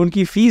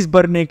 उनकी fees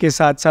भरने के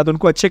साथ साथ,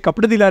 उनको अच्छे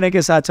कपड़े दिलाने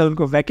के साथ साथ,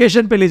 उनको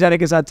वैकेशन पे ले जाने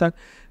के साथ साथ,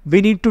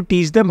 we need to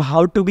teach them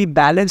how to be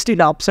balanced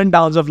in ups and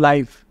downs of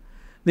life.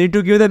 We need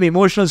to give them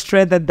emotional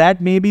strength, and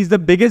that maybe is the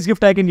biggest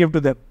gift I can give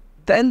to them.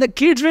 Then the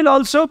kids will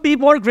also be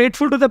more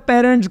grateful to the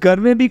parents. घर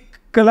में भी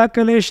कला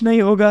कलेश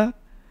नहीं होगा.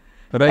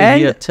 Right,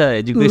 ये अच्छा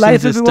है.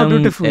 life will be more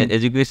beautiful.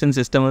 Education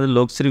system मतलब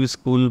लोग सिर्फ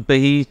स्कूल पे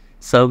ही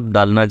सब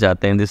डालना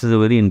चाहते हैं. This is a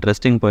very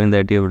interesting point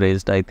that you have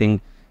raised. I think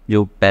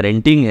जो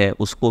पेरेंटिंग है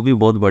उसको भी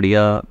बहुत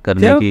बढ़िया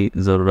करने की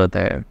ज़रूरत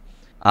है.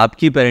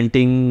 आपकी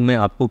पेरेंटिंग में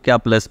आपको क्या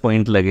प्लस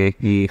पॉइंट लगे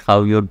कि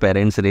how your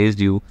parents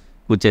raised you?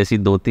 कुछ ऐसी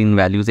 2-3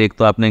 वैल्यूज. एक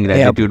तो आपने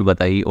ग्रेटिट्यूड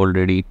बताई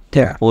ऑलरेडी,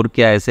 और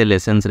क्या ऐसे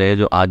लेसन्स रहे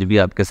जो आज भी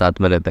आपके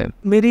साथ में रहते हैं?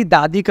 मेरी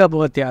दादी का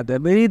बहुत याद है.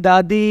 मेरी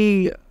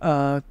दादी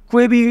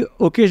कोई भी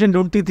ओकेजन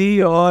ढूंढती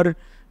थी और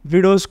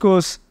विडोज़ को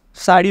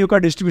साड़ियों का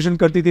डिस्ट्रीब्यूशन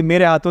करती थी,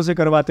 मेरे हाथों से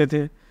करवाते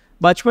थे.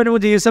 बचपन में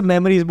मुझे ये सब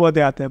मेमोरीज बहुत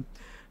याद है.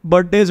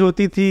 बर्थडेज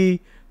होती थी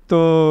तो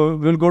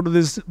will go to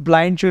this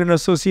blind children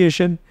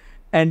association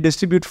and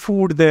distribute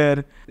food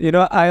there. You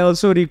know, I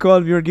also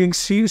recall we were giving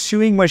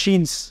sewing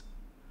machines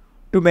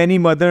to many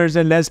mothers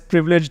and less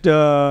privileged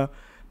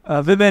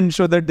women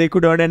so that they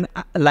could earn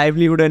a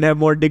livelihood and have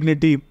more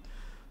dignity.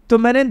 तो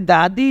मैंने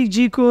दादी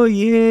जी को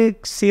ये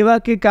सेवा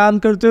के काम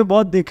करते हुए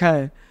बहुत देखा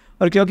है.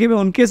 और क्योंकि मैं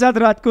उनके साथ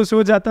रात को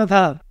सो जाता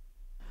था,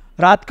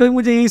 रात को ही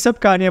मुझे यही सब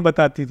कहानियाँ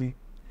बताती थी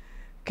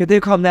कि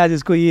देखो हमने आज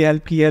इसको ये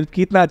हेल्प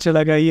की, इतना अच्छा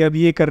लगा, ये अब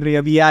ये कर रही है,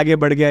 अब ये आगे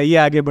बढ़ गया, ये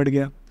आगे बढ़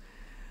गया.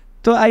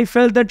 So I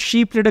felt that she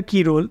played a key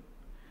role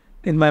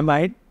in my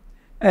mind.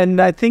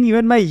 And I think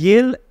even my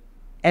Yale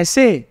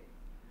essay,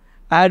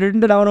 I had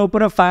written that I want to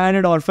open up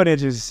 500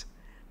 orphanages.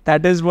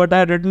 That is what I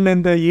had written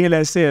in the Yale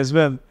essay as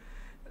well.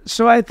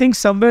 So I think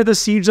somewhere the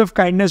seeds of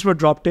kindness were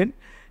dropped in.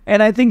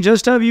 And I think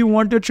just how you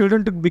want your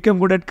children to become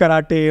good at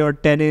karate or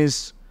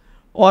tennis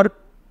or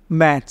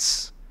maths,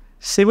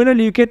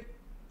 similarly you can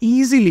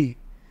easily,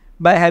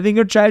 by having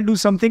your child do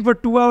something for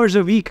 2 hours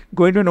a week,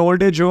 going to an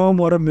old age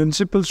home or a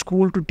municipal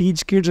school to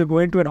teach kids, or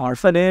going to an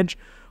orphanage,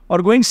 or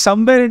going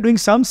somewhere and doing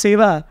some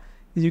seva,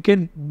 you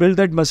can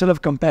build that muscle of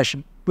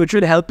compassion, which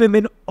will help him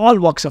in all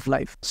walks of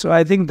life. So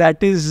I think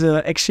that is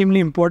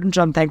extremely important.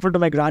 So I'm thankful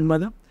to my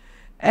grandmother.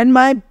 And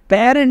my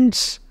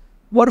parents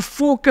were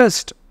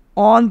focused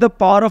on the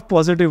power of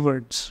positive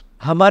words.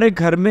 हमारे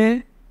घर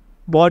में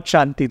बहुत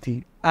शांति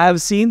थी. I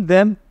have seen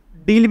them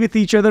deal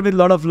with each other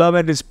with a lot of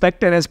love and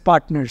respect and as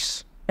partners,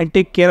 and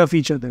take care of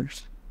each other,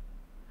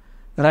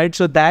 right?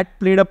 So that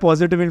played a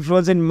positive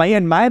influence in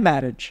my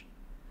marriage.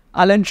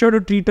 I'll ensure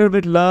to treat her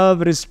with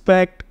love,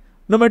 respect,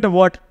 no matter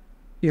what,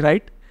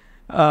 right?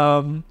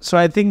 So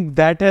I think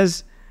that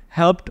has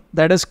helped.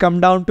 That has come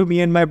down to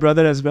me and my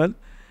brother as well.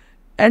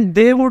 And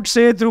they would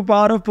say through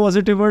power of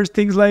positive words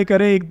things like,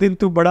 "Arey, ek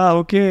din tu bada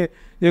hoke,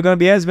 you're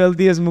gonna be as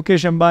wealthy as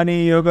Mukesh Ambani.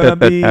 You're gonna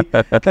be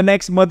the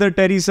next Mother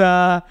Teresa.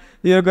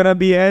 You're gonna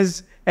be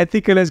as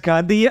ethical as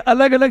Gandhi." ये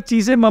अलग अलग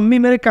चीज़ें mummy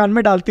मेरे कान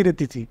में डालती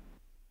रहती थी.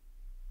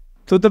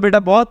 तो बेटा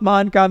बहुत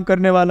महान काम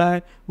करने वाला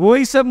है.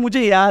 वही सब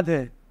मुझे याद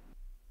है.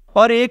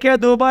 और एक या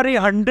दो बार,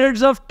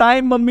 hundreds of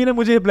time मम्मी ने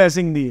मुझे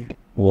blessing दी है.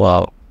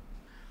 Wow.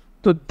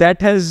 So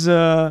that has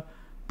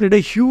played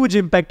a huge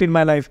impact in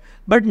my life.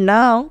 But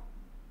now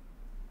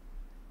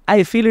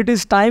I feel it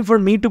is time for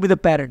me to be the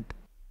parent.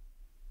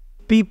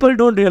 People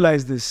don't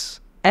realize this.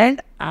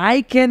 And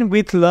I can,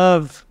 with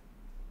love,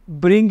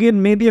 bring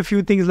in maybe a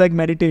few things like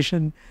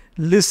meditation,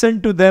 listen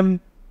to them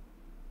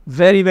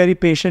very, very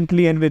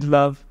patiently and with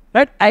love.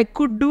 Right? I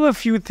could do a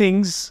few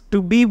things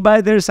to be by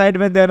their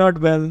side when they're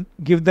not well,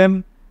 give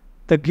them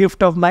the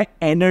gift of my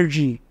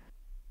energy,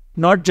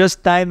 not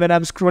just time when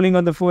I'm scrolling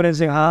on the phone and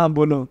saying, "Haan,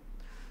 bolo."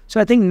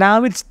 So I think now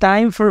it's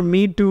time for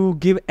me to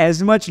give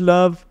as much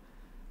love,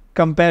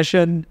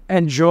 compassion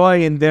and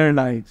joy in their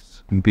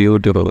lives.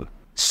 Beautiful.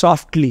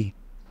 Softly.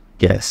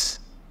 Yes.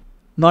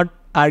 Not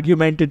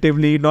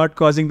argumentatively, not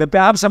causing the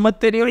आप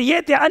समझते नहीं हो,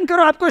 ये ध्यान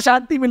करो आपको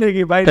शांति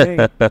मिलेगी भाई.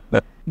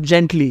 नहीं.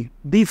 Gently,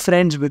 be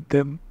friends with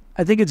them.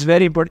 I think it's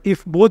very important.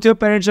 If both your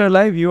parents are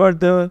alive, you are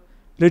the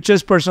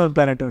richest person on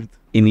planet Earth.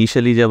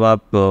 Initially जब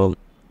आप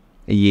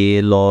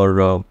ये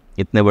और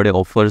इतने बड़े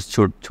ऑफर्स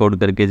छोड़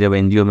करके जब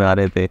एनजीओ में आ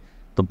रहे थे,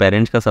 तो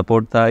पेरेंट्स का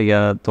सपोर्ट था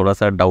या थोड़ा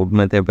सा डाउट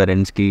में थे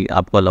पेरेंट्स की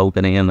आपको अलाउ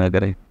करें या ना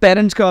करें?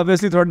 पेरेंट्स का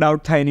ऑब्वियसली थोड़ा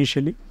डाउट था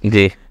initially.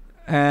 Ji.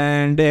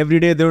 And every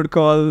day they would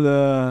call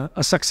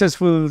a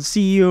successful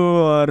CEO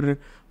or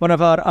one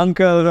of our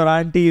uncles or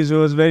aunties who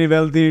was very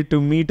wealthy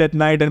to meet at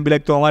night and be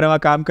like, "तो हमारे वहाँ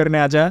काम करने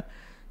आ जा,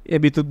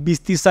 अभी तो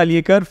 20-30 साल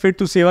ये कर, फिर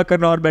तू सेवा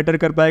करना और बेटर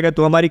कर पाएगा,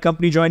 तो हमारी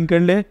कंपनी ज्वाइन कर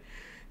ले,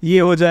 ये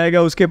हो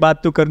जाएगा, उसके बाद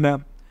तो करना."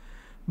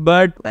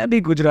 But मैं भी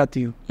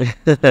गुजराती हूँ.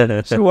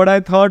 So what I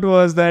thought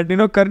was that, you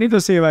know, करनी तो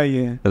सेवा ही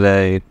है.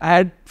 Right. I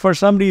had for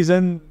some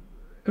reason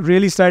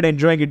really started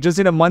enjoying it. Just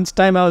in a month's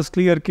time I was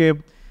clear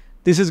that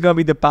this is going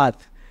to be the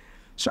path.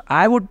 So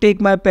I would take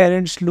my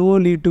parents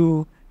slowly to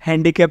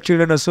Handicap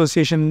Children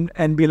Association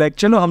and be like,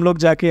 चलो हम लोग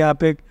जाके यहाँ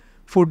पे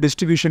food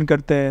distribution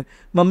करते हैं.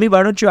 Mummy,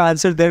 why don't you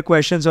answer their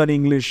questions on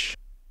English?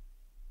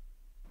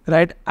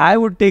 Right? I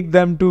would take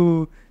them to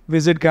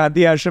visit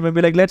Gandhi Ashram and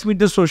be like, let's meet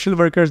the social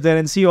workers there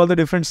and see all the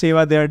different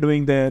seva they are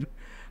doing there.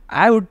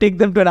 I would take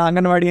them to an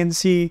Anganwadi and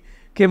see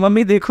कि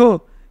mummy देखो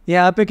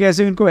यहाँ पे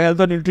कैसे इनको health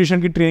और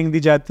nutrition की training दी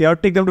जाती है.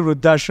 I'll take them to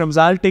वृद्धाश्रम्स.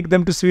 I'll take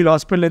them to civil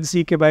hospital and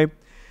see कि भाई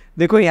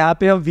देखो यहाँ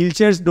पे हम व्हील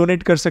चेयर्स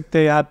डोनेट कर सकते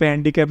हैं, यहाँ पे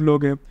हैंडीकैप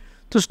लोग हैं.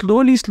 तो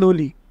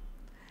slowly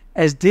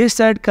as they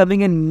start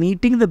coming and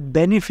meeting the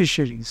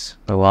beneficiaries,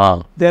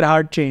 Wow. their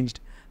heart changed.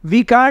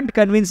 We can't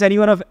convince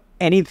anyone of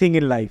anything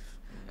in life,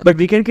 but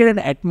we can create an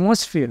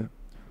atmosphere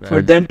for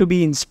Right. them to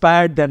be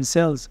inspired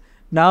themselves.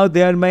 Now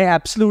they are my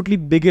absolutely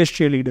biggest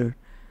cheerleader.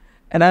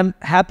 And I'm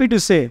happy to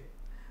say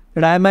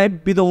that I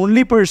might be the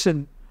only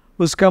person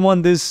who's come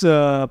on this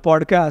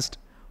podcast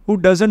who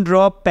doesn't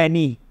draw a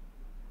penny.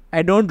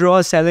 I don't draw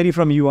a salary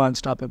from Yuva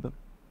Unstoppable.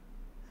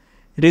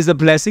 It is the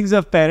blessings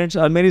of parents.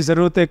 और मेरी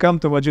ज़रूरतें कम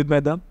तो वजूद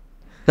में दम.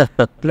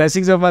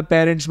 Blessings of my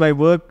parents. My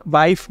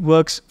wife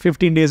works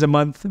 15 days a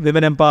month,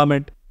 women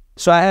empowerment.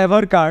 So I have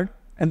her card.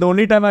 And the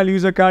only time I'll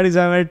use a card is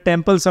I'm at a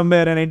temple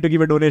somewhere and I need to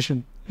give a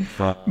donation.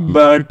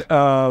 But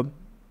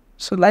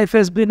so life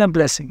has been a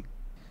blessing.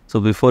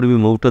 So before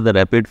we move to the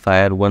rapid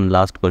fire, one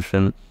last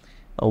question.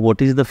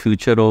 What is the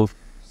future of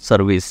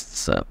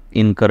service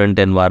in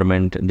current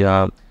environment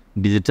जहाँ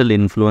digital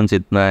influence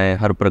इतना है,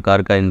 हर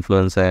प्रकार का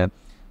influence है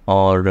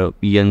और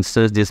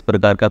youngsters जिस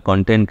प्रकार का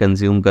कंटेंट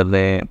कंज्यूम कर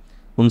रहे हैं,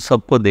 उन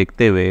सबको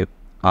देखते हुए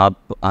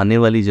आप आने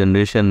वाली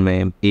जनरेशन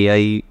में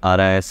एआई आ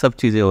रहा है, सब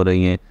चीज़ें हो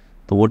रही हैं,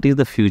 तो what is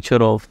the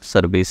future of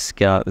service?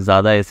 क्या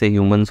ज़्यादा ऐसे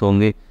ह्यूमंस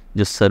होंगे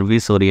जो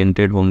सर्विस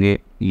ओरिएंटेड होंगे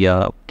या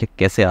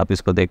कैसे आप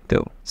इसको देखते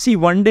हो? See,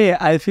 one day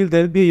I feel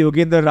there will be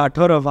Yogendra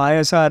Rathore of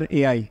YSR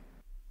AI.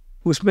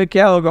 उसमें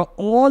क्या होगा?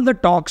 All the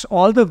talks,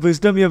 all the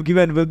wisdom you have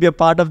given will be a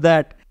part of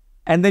that.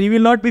 And then you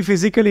will not be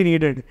physically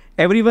needed.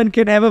 Everyone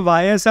can have a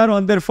YSR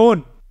on their phone.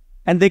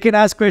 And they can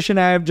ask question,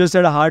 I have just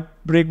had a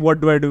heartbreak, what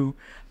do I do?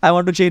 I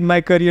want to change my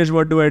careers,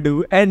 what do I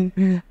do? And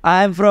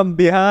I am from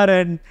Bihar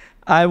and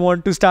I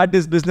want to start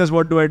this business,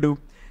 what do I do?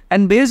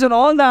 And based on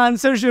all the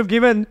answers you have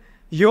given,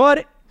 your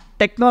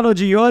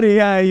technology, your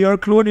AI, your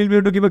clone will be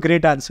able to give a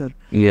great answer.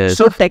 Yes.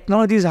 So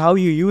technology is how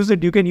you use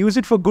it. You can use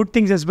it for good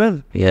things as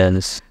well.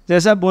 Yes.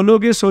 जैसा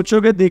बोलोगे,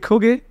 सोचोगे,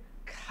 देखोगे,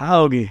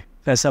 खाओगे,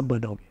 वैसा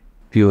बनोगे.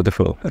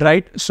 Beautiful.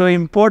 Right? So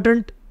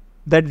important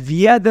that we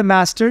are the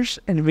masters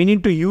and we need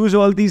to use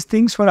all these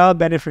things for our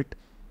benefit.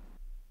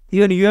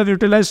 Even you have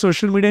utilized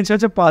social media in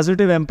such a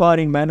positive,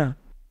 empowering manner.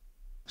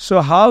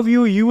 So how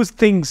you use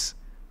things,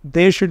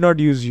 they should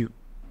not use you.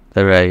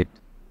 Right.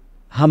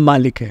 हम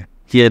मालिक हैं.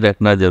 ये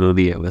रखना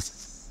जरूरी है बस.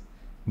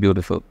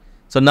 Beautiful.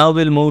 So now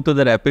will move to the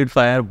rapid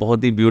fire.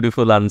 बहुत ही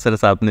beautiful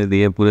answers आपने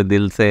दिए, पूरे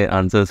दिल से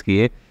आंसर्स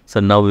किए. So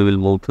now we will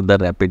move to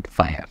the rapid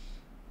fire.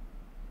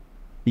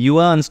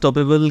 युवा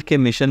अनस्टॉपेबल के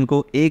मिशन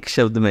को एक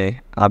शब्द में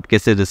आप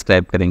कैसे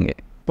डिस्क्राइब करेंगे?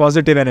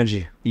 Positive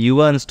energy.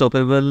 युवा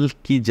अनस्टॉपेबल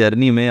की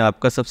जर्नी में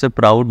आपका सबसे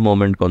प्राउड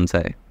मोमेंट कौन सा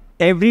है?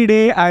 Every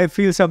day I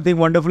feel something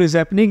wonderful is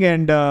happening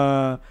and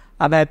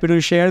I'm happy to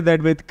share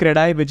that with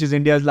CREDAI, which is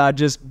India's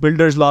largest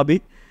builders lobby.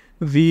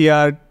 We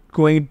are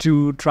going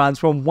to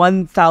transform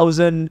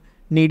 1,000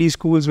 needy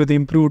schools with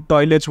improved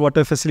toilets,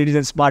 water facilities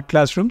and smart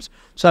classrooms.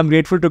 So I'm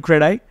grateful to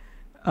CREDAI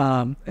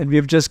and we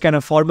have just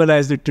kind of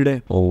formalized it today.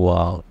 Oh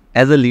wow.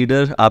 As a leader,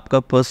 आपका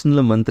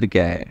personal मंत्र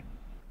क्या है?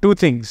 Two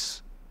things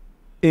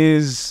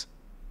is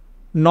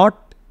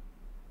not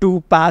to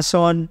pass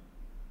on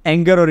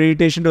anger or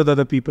irritation to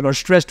other people or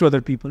stress to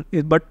other people,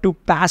 but to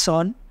pass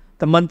on,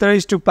 the mantra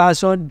is to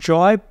pass on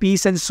joy,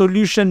 peace and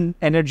solution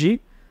energy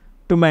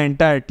to my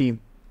entire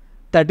team.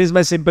 That is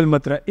my simple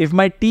mantra. If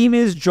my team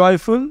is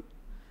joyful,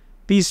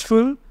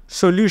 peaceful,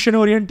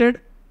 solution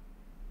oriented,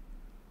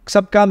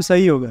 सब काम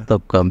सही होगा.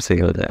 तब काम सही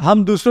हो जाए.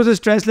 हम दूसरों से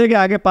स्ट्रेस लेके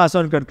आगे पास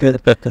ऑन करते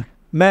हैं.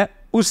 मैं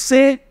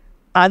उससे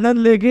आनंद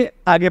लेके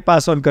आगे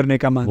पास ऑन करने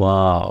का मान.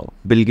 Wow.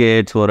 Bill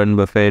Gates, Warren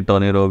Buffett,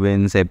 Tony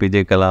Robbins,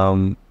 APJ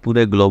कलाम,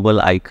 पूरे ग्लोबल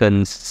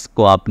आइकन्स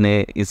को आपने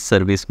इस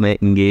सर्विस में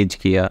इंगेज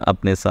किया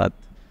अपने साथ.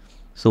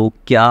 सो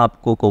क्या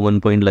आपको कॉमन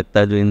पॉइंट लगता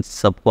है जो इन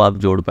सबको आप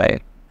जोड़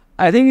पाए?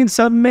 आई थिंक इन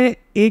सब में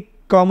एक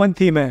कॉमन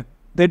थीम है.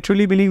 दे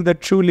truly believe that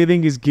true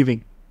living is giving.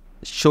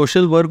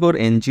 Social work और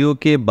एनजीओ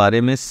के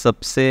बारे में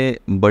सबसे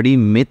बड़ी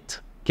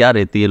मिथ क्या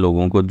रहती है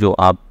लोगों को जो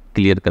आप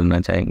क्लियर करना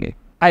चाहेंगे?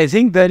 I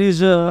think there is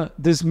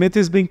this myth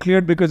is being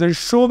cleared because there are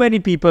so many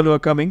people who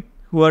are coming,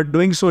 who are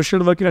doing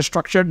social work in a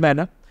structured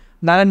manner.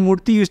 Narayan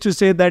Murthy used to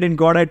say that in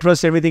God I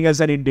trust, everything else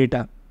I need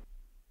data.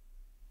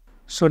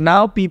 So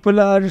now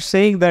people are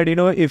saying that,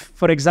 if,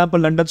 for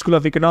example, London School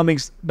of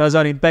Economics does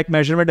an impact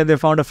measurement and they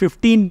found a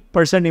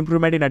 15%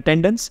 improvement in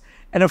attendance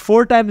and a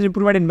 4 times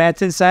improvement in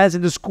maths and science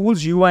in the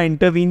schools Yuva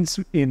intervenes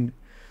in.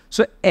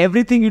 So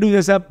everything you do,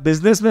 जैसे आप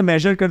business में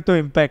measure करते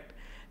हो impact,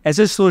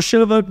 ऐसे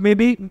social work में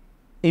भी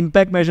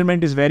impact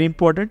measurement is very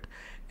important,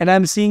 and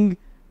I'm seeing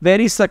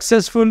very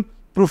successful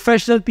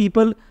professional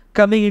people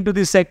coming into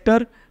this sector,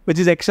 which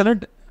is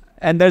excellent.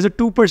 and there's a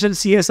 2%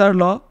 CSR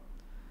law.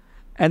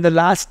 And the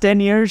last 10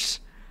 years,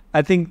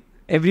 I think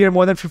every year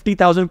more than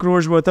 50,000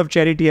 crores worth of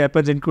charity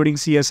happens, including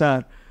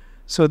CSR.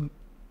 So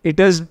it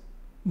has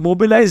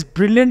mobilized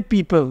brilliant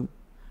people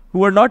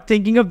who are not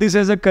thinking of this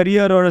as a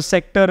career or a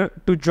sector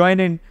to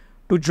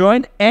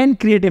join and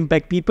create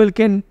impact. People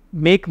can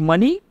make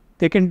money,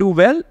 they can do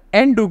well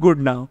and do good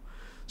now.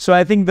 So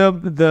I think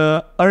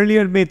the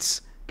earlier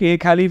myths कि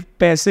खाली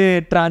पैसे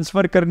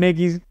transfer करने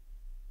की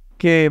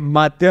के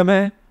माध्यम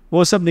है,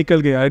 वो सब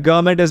निकल गया.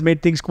 Government has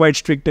made things quite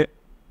strict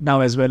now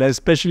as well,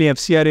 especially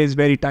FCRA is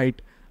very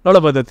tight. Lot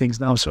of other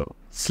things now. So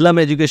slum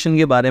education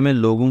के बारे में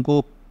लोगों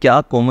को क्या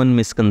कॉमन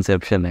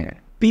मिसकंसेप्शन है?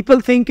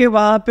 people think कि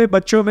वहाँ पे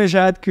बच्चों में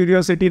शायद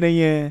क्यूरियोसिटी नहीं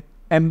है,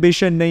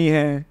 एम्बिशन नहीं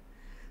है,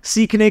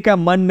 सीखने का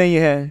मन नहीं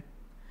है,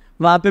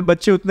 वहाँ पे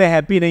बच्चे उतने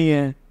हैप्पी नहीं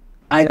हैं.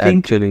 I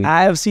think Actually.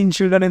 I have seen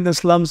children in the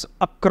slums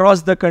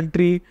across the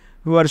country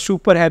who are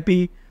super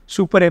happy,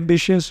 super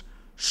ambitious,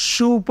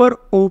 super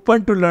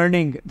open to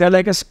learning. They're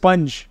like a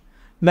sponge.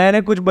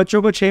 मैंने कुछ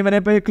बच्चों को 6 महीने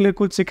पे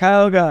कुछ सिखाया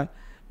होगा,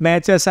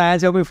 मैथ्स या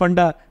साइंस या कोई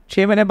फंडा,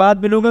 6 महीने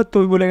बाद मिलूंगा तो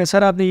भी बोलेगा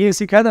सर आपने ये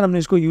सिखाया था, हमने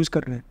इसको यूज़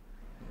कर रहे हैं.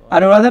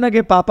 अरे बोला था ना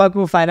कि पापा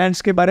को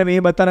फाइनेंस के बारे में ये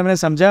बताना, मैंने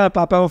समझा,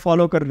 पापा को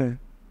फॉलो कर रहे हैं.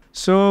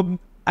 सो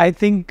I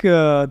think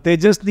they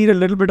just need a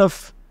little bit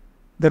of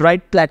the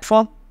right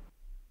platform,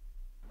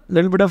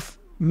 little bit of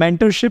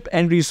mentorship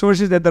and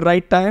resources at the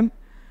right time,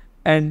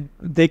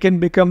 and they can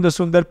become the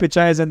Sundar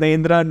Pichais and the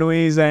Indra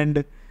Noois and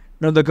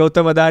the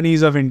Gautam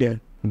Adanis of India.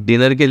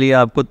 Dinner के लिए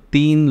आपको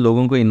 3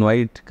 लोगों को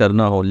invite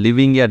करना हो,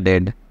 living या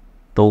dead,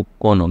 तो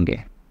कौन होंगे?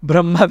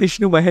 ब्रह्मा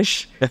विष्णु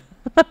महेश.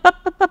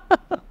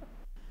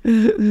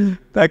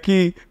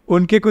 ताकि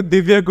उनके कुछ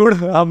दिव्य गुण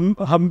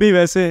हम भी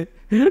वैसे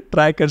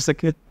ट्राई कर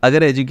सके.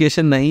 अगर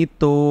एजुकेशन नहीं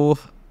तो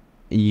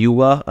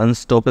युवा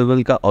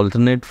अनस्टॉपेबल का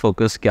अल्टरनेट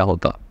फोकस क्या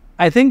होता?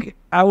 I think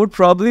I would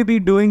probably be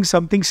doing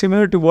something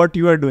similar to what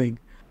you are doing.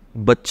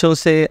 बच्चों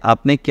से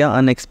आपने क्या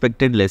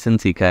अनएक्सपेक्टेड लेसन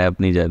सीखा है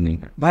अपनी जर्नी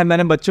में? भाई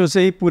मैंने बच्चों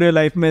से ही पूरे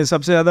लाइफ में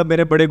सबसे ज़्यादा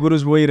मेरे बड़े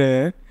गुरुज वही रहे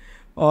हैं,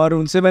 और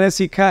उनसे मैंने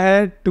सीखा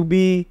है to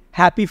be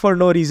happy for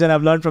no reason. I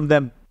have learn from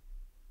them.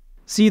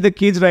 See the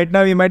kids right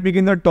now, we might be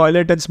in the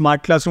toilet and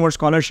smart classroom और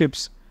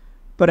स्कॉलरशिप्स,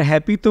 पर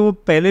हैप्पी तो वो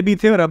पहले भी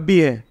थे और अब भी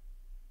है.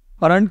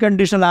 और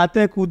अनकंडीशनल आते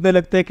हैं, कूदने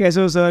लगते हैं,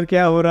 कैसे हो सर,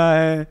 क्या हो रहा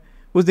है,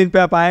 उस दिन पे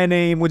आप आए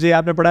नहीं, मुझे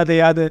आपने पढ़ा था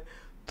याद है.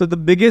 So the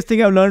biggest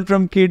thing I've learned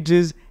from kids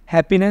is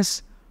happiness,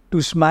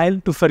 to smile,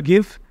 to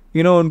forgive.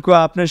 उनको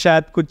आपने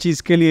शायद कुछ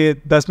चीज़ के लिए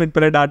 10 मिनट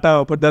पहले डांटा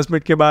हो, पर 10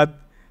 मिनट के बाद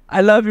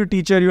I love you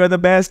teacher, you are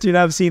the best.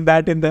 I've seen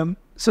that in them.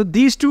 So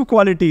these 2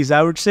 qualities,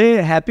 I would say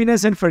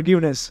happiness and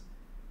forgiveness,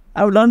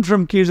 I've learned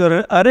from kids. और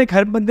अरे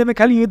हर बंदे में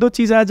खाली ये 2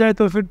 चीज़ आ जाए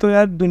तो फिर तो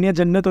यार दुनिया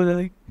जन्नत हो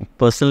जाएगी.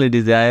 पर्सनल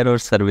डिज़ायर और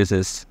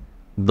सर्विसेज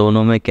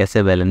दोनों में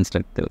कैसे बैलेंस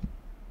रखते हो,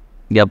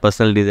 या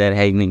पर्सनल डिज़ायर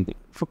है ही नहीं?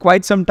 For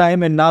quite some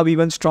time, and now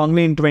even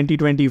strongly in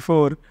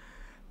 2024,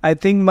 I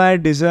think my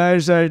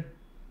desires are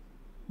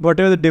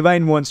whatever the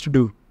divine wants to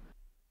do,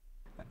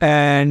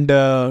 and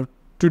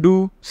to do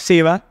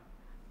seva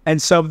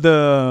and serve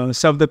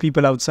the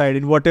people outside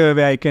in whatever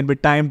way I can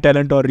with time,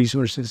 talent or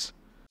resources.